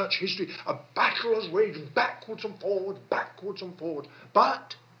in church history, a battle has raged backwards and forwards, backwards and forwards.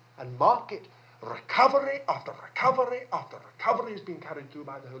 But, and mark it, recovery after recovery after recovery has been carried through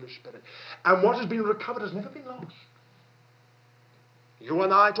by the Holy Spirit. And what has been recovered has never been lost. You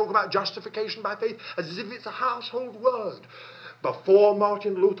and I talk about justification by faith as if it's a household word. Before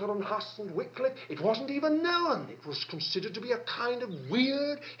Martin Luther and Huss and Wycliffe, it wasn't even known. It was considered to be a kind of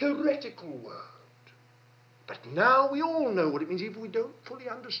weird, heretical word. But now we all know what it means, even if we don't fully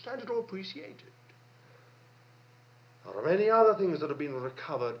understand it or appreciate it. There are many other things that have been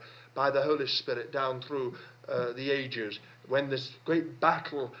recovered by the Holy Spirit down through the ages, when this great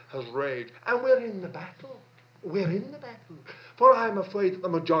battle has raged. And we're in the battle. We're in the battle. For I am afraid that the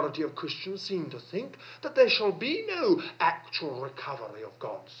majority of Christians seem to think that there shall be no actual recovery of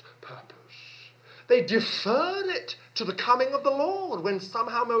God's purpose. They defer it to the coming of the Lord, when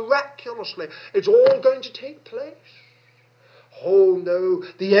somehow miraculously it's all going to take place. Oh no,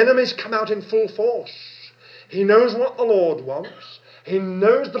 the enemy's come out in full force. He knows what the Lord wants. He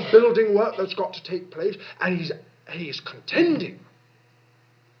knows the building work that's got to take place, and he's contending.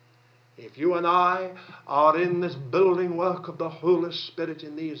 If you and I are in this building work of the Holy Spirit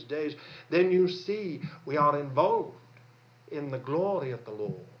in these days, then you see we are involved in the glory of the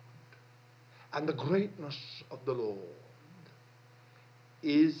Lord and the greatness of the Lord.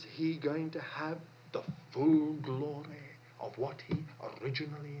 Is he going to have the full glory of what he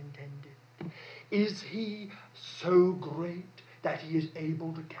originally intended? Is he so great that he is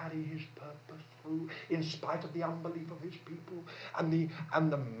able to carry his purpose through in spite of the unbelief of his people and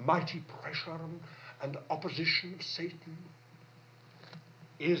the mighty pressure and opposition of Satan?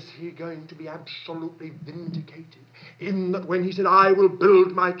 Is he going to be absolutely vindicated in that when he said, I will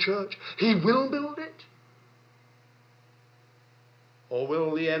build my church, he will build it? Or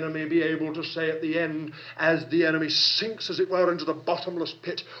will the enemy be able to say at the end, as the enemy sinks, as it were, into the bottomless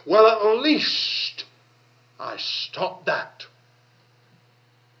pit, well, at least I stopped that?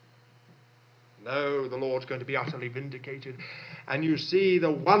 No, the Lord's going to be utterly vindicated. And you see,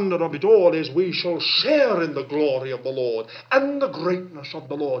 the wonder of it all is we shall share in the glory of the Lord and the greatness of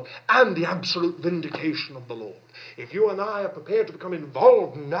the Lord and the absolute vindication of the Lord. If you and I are prepared to become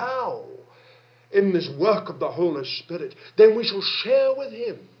involved now in this work of the Holy Spirit, then we shall share with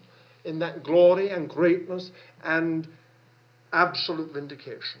him in that glory and greatness and absolute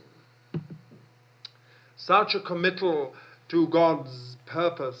vindication. Such a committal to God's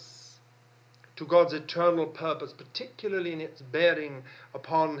purpose, to God's eternal purpose, particularly in its bearing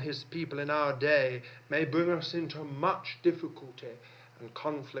upon his people in our day, may bring us into much difficulty and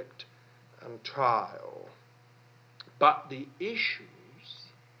conflict and trial. But the issues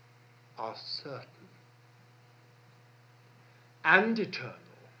are certain and eternal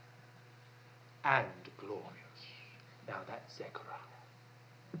and glorious. Now that's Zechariah.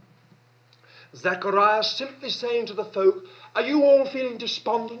 Zechariah simply saying to the folk, are you all feeling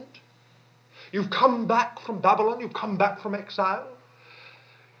despondent? You've come back from Babylon, you've come back from exile.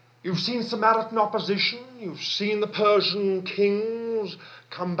 You've seen Samaritan opposition, you've seen the Persian kings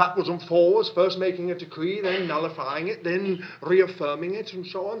come backwards and forwards, first making a decree, then nullifying it, then reaffirming it, and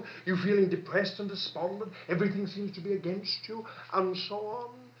so on. You're feeling depressed and despondent, everything seems to be against you, and so on.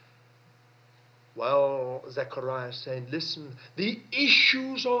 Well, Zechariah is saying, listen, the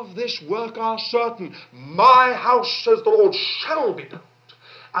issues of this work are certain. My house, says the Lord, shall be built,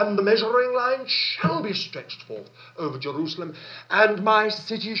 and the measuring line shall be stretched forth over Jerusalem, and my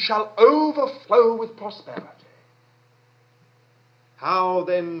city shall overflow with prosperity. How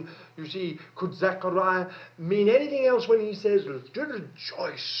then, you see, could Zechariah mean anything else when he says,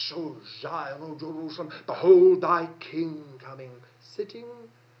 rejoice, O Zion, O Jerusalem, behold thy king coming, sitting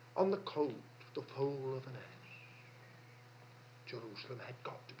on the colt, the foal of an ass. Jerusalem had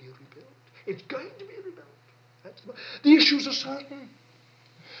got to be rebuilt. It's going to be rebuilt. The issues are certain.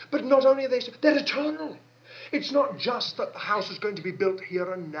 But not only are they, they're eternal. It's not just that the house is going to be built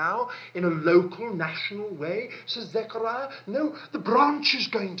here and now in a local, national way, says Zechariah. No, the branch is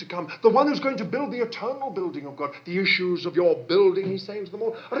going to come. The one who's going to build the eternal building of God. The issues of your building, he's saying to them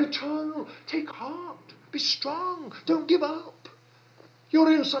all, are eternal. Take heart. Be strong. Don't give up.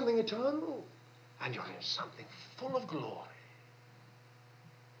 You're in something eternal. And you're in something full of glory.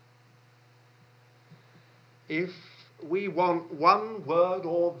 If we want one word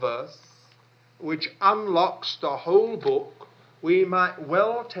or verse which unlocks the whole book, we might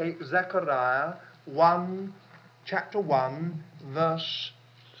well take Zechariah chapter 1, verse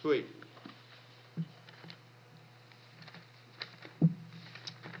 3.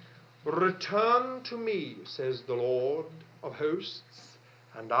 Return to me, says the Lord of hosts,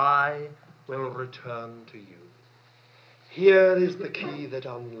 and I will return to you. Here is the key that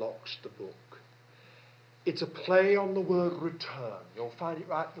unlocks the book. It's a play on the word return. You'll find it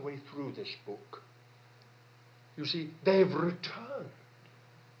right the way through this book. You see, they've returned.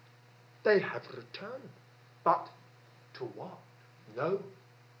 They have returned. But to what? No.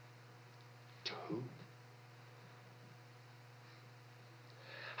 To whom?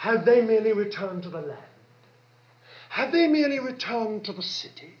 Have they merely returned to the land? Have they merely returned to the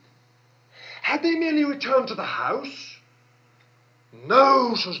city? Have they merely returned to the house?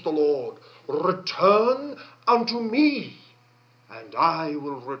 No, says the Lord. Return unto me, and I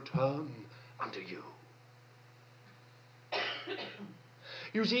will return unto you.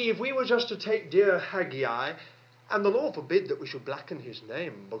 You see, if we were just to take dear Haggai, and the Lord forbid that we should blacken his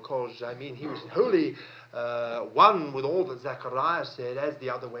name, because, he was wholly one with all that Zechariah said, as the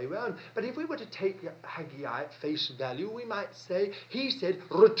other way round. But if we were to take Haggai at face value, we might say, he said,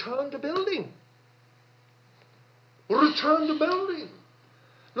 return to building. Return to building.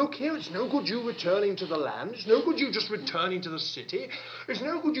 Look here, it's no good you returning to the land. It's no good you just returning to the city. It's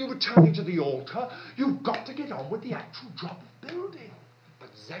no good you returning to the altar. You've got to get on with the actual job of building.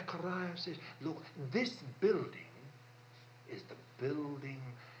 But Zechariah says, look, this building is the building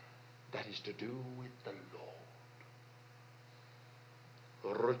that is to do with the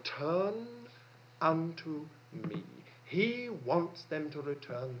Lord. Return unto me. He wants them to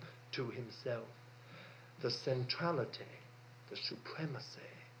return to himself. The centrality, the supremacy,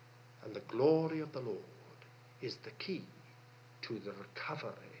 and the glory of the Lord is the key to the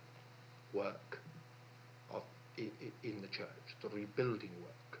recovery work in the church, the rebuilding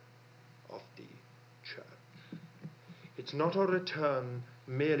work of the church. It's not a return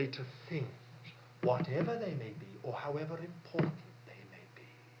merely to things, whatever they may be, or however important they may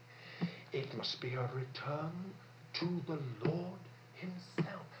be. It must be a return to the Lord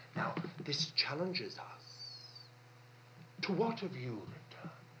himself. Now, this challenges us. To what have you returned?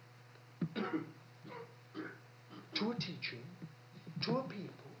 To a teaching, to a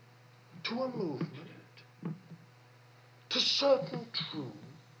people, to a movement, to certain truths,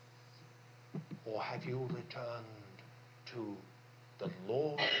 or have you returned to the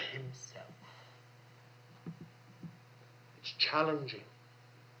Lord himself? It's challenging.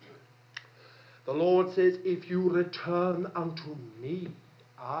 The Lord says, if you return unto me,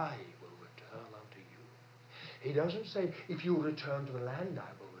 I will return unto you. He doesn't say, if you return to the land,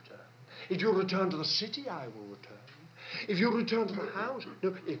 I will return. If you return to the city, I will return. If you return to the house,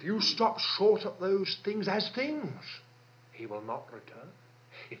 no, if you stop short of those things as things, he will not return.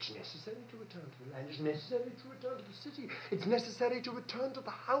 It's necessary to return to the land. It's necessary to return to the city. It's necessary to return to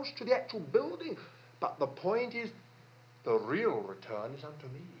the house, to the actual building. But the point is, the real return is unto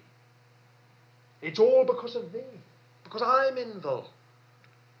me. It's all because of me, because I'm involved.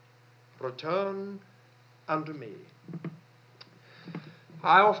 Return unto me.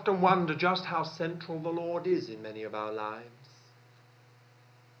 I often wonder just how central the Lord is in many of our lives.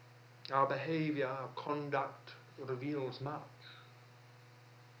 Our behavior, our conduct reveals much.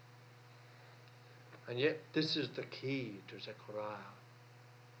 And yet this is the key to Zechariah.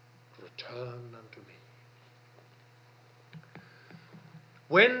 Return unto me.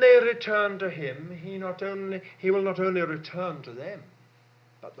 When they return to him, he will not only return to them,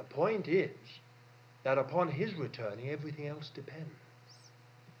 but the point is, that upon his returning everything else depends.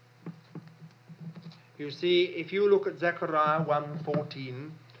 You see, if you look at Zechariah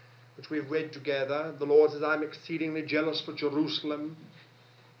 1:14, which we've read together, the Lord says, I'm exceedingly jealous for Jerusalem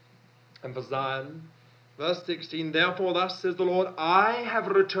and for Zion. Verse 16, therefore thus says the Lord, I have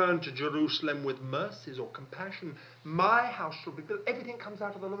returned to Jerusalem with mercies or compassion. My house shall be built. Everything comes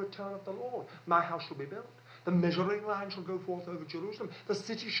out of the return of the Lord. My house shall be built. The measuring line shall go forth over Jerusalem. The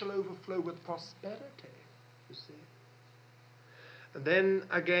city shall overflow with prosperity. You see. And then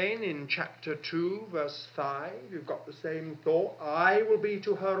again in chapter 2, verse 5, you've got the same thought. I will be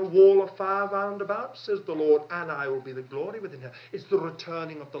to her a wall of fire round about, says the Lord, and I will be the glory within her. It's the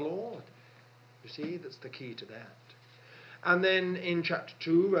returning of the Lord. You see, that's the key to that. And then in chapter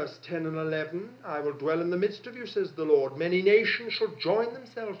 2, verse 10 and 11, I will dwell in the midst of you, says the Lord. Many nations shall join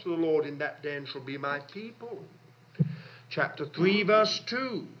themselves to the Lord in that day and shall be my people. Chapter 3, verse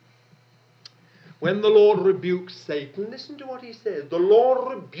 2. When the Lord rebukes Satan, listen to what he says. The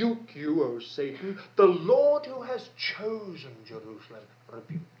Lord rebuke you, O Satan. The Lord who has chosen Jerusalem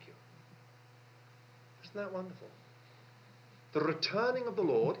rebuke you. Isn't that wonderful? The returning of the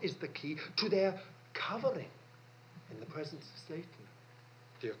Lord is the key to their covering in the presence of Satan,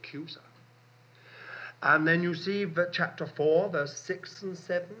 the accuser. And then you see chapter 4, verse 6 and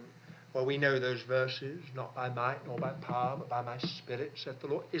 7. Well, we know those verses, not by might nor by power, but by my Spirit, saith the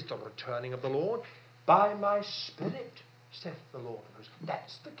Lord. It's the returning of the Lord. By my Spirit, saith the Lord.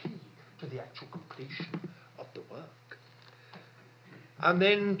 That's the key to the actual completion of the work. And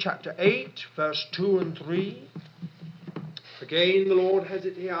then chapter 8, verse 2 and 3. Again, the Lord has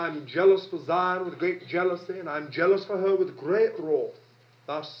it here. I'm jealous for Zion with great jealousy, and I'm jealous for her with great wrath.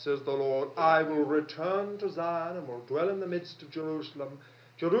 Thus says the Lord, I will return to Zion and will dwell in the midst of Jerusalem.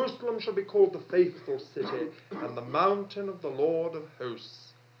 Jerusalem shall be called the faithful city, and the mountain of the Lord of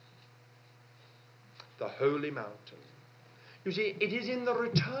hosts, the holy mountain. You see, it is in the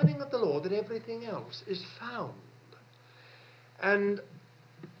returning of the Lord that everything else is found. And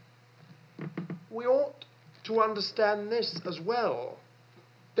we ought to understand this as well,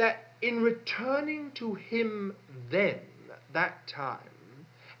 that in returning to him then, that time,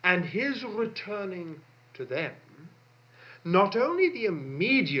 and his returning to them, not only the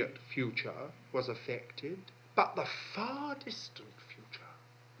immediate future was affected, but the far distant future.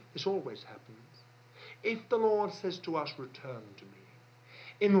 This always happens. If the Lord says to us, return to me,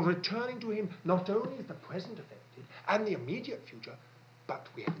 in returning to him, not only is the present affected and the immediate future, but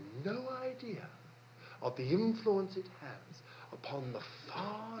we have no idea of the influence it has upon the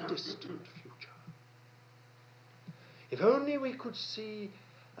far distant future. If only we could see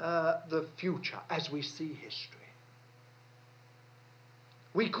the future as we see history.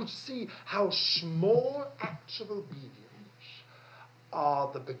 We could see how small acts of obedience are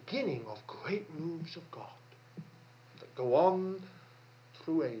the beginning of great moves of God that go on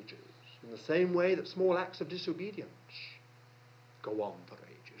through ages, in the same way that small acts of disobedience go on for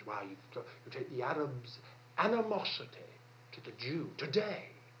ages. Wow, you take the Arab's animosity to the Jew today.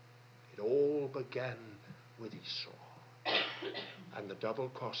 It all began with Esau and the double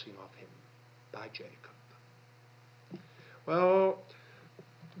crossing of him by Jacob. Well,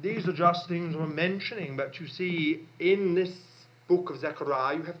 these are just things we're mentioning, but you see, in this book of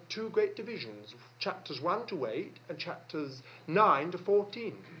Zechariah, you have two great divisions, chapters 1 to 8 and chapters 9 to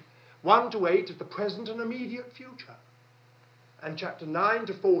 14. 1 to 8 is the present and immediate future, and chapter 9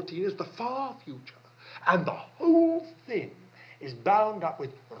 to 14 is the far future, and the whole thing is bound up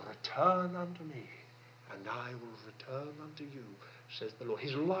with return unto me, and I will return unto you, says the Lord.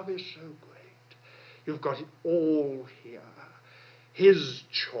 His love is so great. You've got it all here. His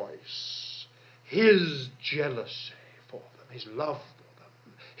choice, his jealousy for them, his love for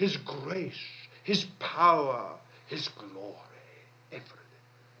them, his grace, his power, his glory, everything.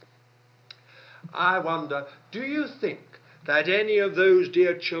 I wonder, do you think that any of those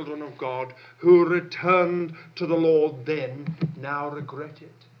dear children of God who returned to the Lord then now regret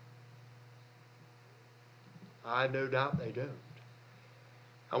it? I no doubt they don't.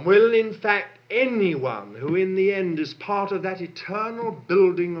 And will, in fact, anyone who in the end is part of that eternal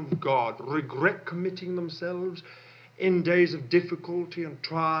building of God regret committing themselves in days of difficulty and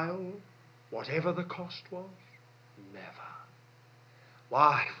trial, whatever the cost was? Never.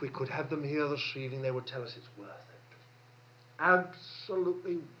 Why, if we could have them here this evening, they would tell us it's worth it.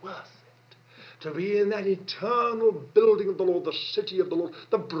 Absolutely worth it. To be in that eternal building of the Lord, the city of the Lord,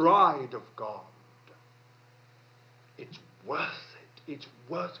 the bride of God. It's worth it. It's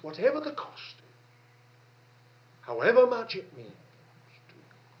worth whatever the cost is, however much it means to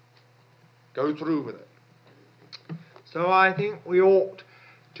go through with it. So I think we ought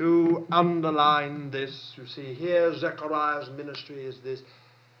to underline this. You see, here Zechariah's ministry is this.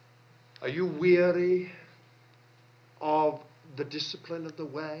 Are you weary of the discipline of the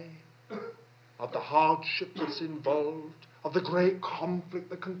way, of the hardship that's involved, of the great conflict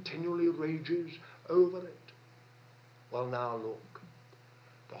that continually rages over it? Well, now look,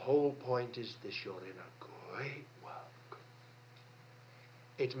 the whole point is this: you're in a great work.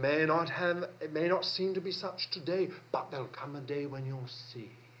 It may not seem to be such today, but there'll come a day when you'll see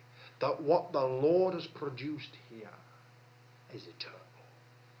that what the Lord has produced here is eternal.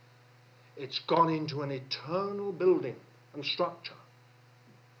 It's gone into an eternal building and structure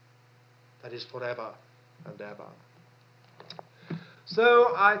that is forever and ever.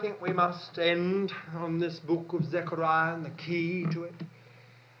 So I think we must end on this book of Zechariah and the key to it.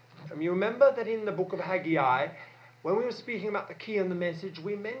 And you remember that in the book of Haggai, when we were speaking about the key and the message,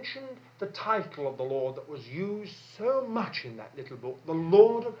 we mentioned the title of the Lord that was used so much in that little book, the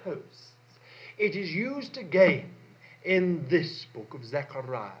Lord of Hosts. It is used again in this book of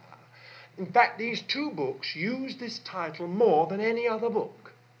Zechariah. In fact, these two books use this title more than any other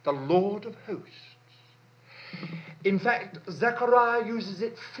book, the Lord of Hosts. In fact, Zechariah uses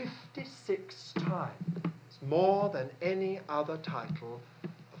it 56 times, more than any other title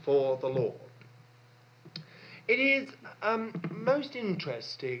for the Lord. It is most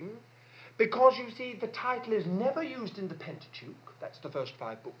interesting because, you see, the title is never used in the Pentateuch. That's the first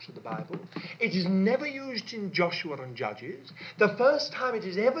 5 books of the Bible. It is never used in Joshua and Judges. The first time it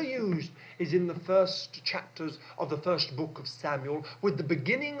is ever used is in the first chapters of the first book of Samuel, with the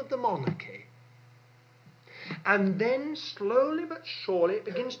beginning of the monarchy. And then, slowly but surely, it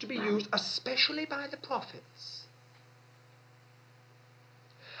begins to be used, especially by the prophets,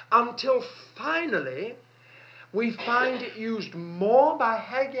 until finally we find it used more by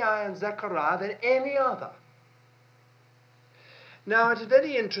Haggai and Zechariah than any other. Now, it is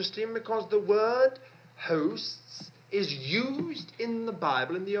very interesting because the word hosts is used in the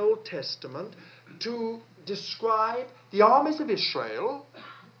Bible, in the Old Testament, to describe the armies of Israel,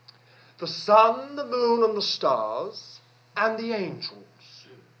 the sun, the moon, and the stars, and the angels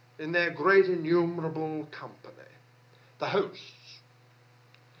in their great innumerable company, the hosts.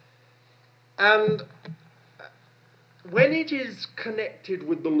 And when it is connected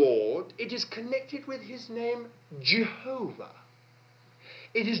with the Lord, it is connected with his name Jehovah.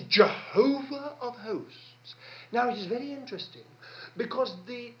 It is Jehovah of hosts. Now, it is very interesting because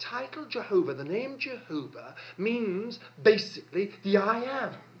the title Jehovah, the name Jehovah, means basically the I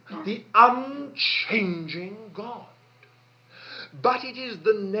am, the unchanging God. But it is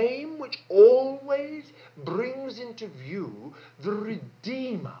the name which always brings into view the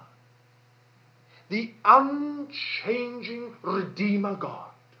Redeemer, the unchanging Redeemer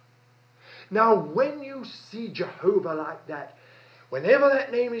God. Now, when you see Jehovah like that, whenever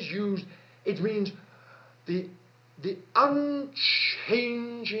that name is used, it means the unchanging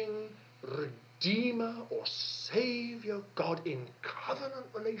Redeemer or Saviour God in covenant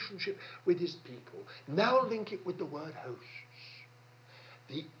relationship with his people. Now link it with the word hosts.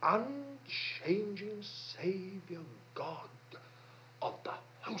 The unchanging Saviour God of the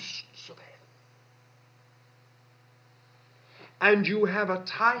hosts of heaven. And you have a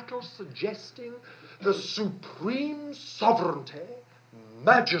title suggesting the supreme sovereignty,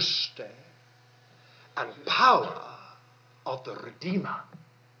 majesty, and power of the Redeemer.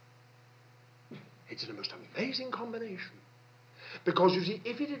 It's a most amazing combination. Because, you see,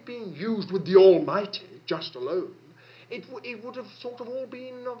 if it had been used with the Almighty just alone, it would have sort of all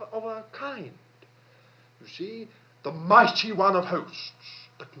been of a kind. You see, the mighty one of hosts.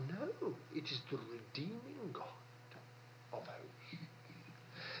 But no, it is the redeeming God of hosts.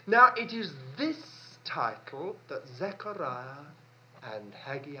 Now, it is this title that Zechariah and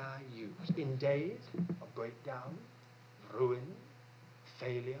Haggai use in days of breakdown, ruin,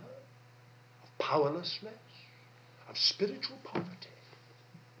 failure, of powerlessness, of spiritual poverty.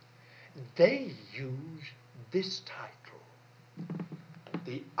 They use this title,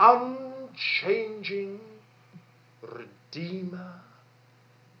 the unchanging Redeemer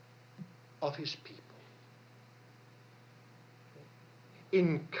of his people,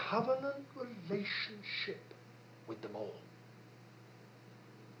 in covenant relationship with them all.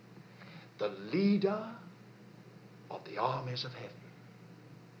 The leader of the armies of heaven.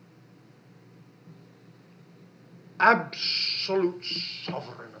 Absolute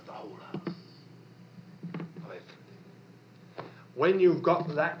sovereign of the whole earth. Of everything. When you've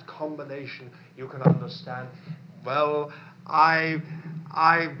got that combination, you can understand, well, I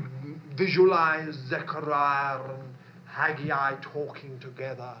visualize Zechariah and Haggai talking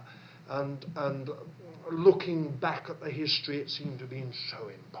together, and looking back at the history, it seemed to have been so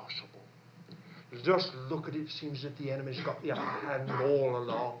impossible. Just look at it, it seems that the enemy's got the upper hand all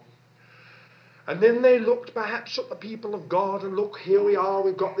along. And then they looked perhaps at the people of God, and look, here we are,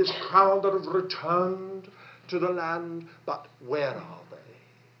 we've got this crowd that have returned to the land, but where are they?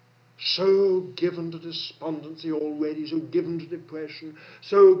 So given to despondency already, so given to depression,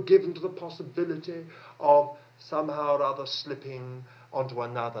 so given to the possibility of somehow or other slipping onto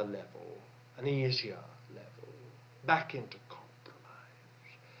another level, an easier level, back into compromise.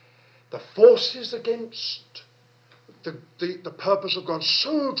 The forces against the purpose of God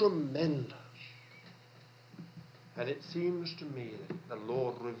so tremendous. And it seems to me that the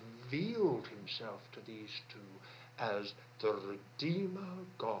Lord revealed himself to these two as the Redeemer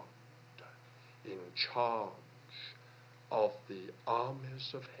God in charge of the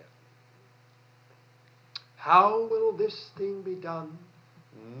armies of heaven. How will this thing be done?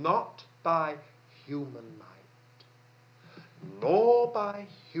 Not by human might, nor by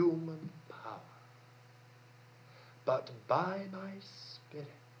human power, but by my Spirit,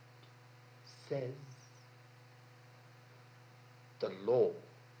 says the Lord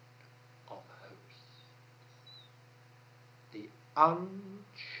of hosts, the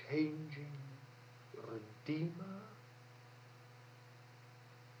unchanging Redeemer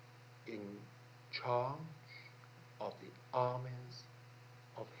in charge of the armies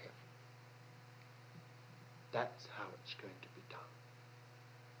of heaven. That's how it's going to be done.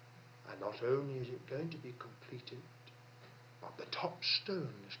 And not only is it going to be completed, but the top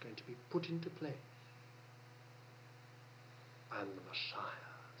stone is going to be put into place. And the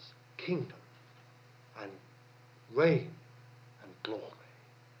Messiah's kingdom and reign and glory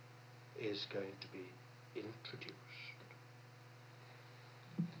is going to be introduced.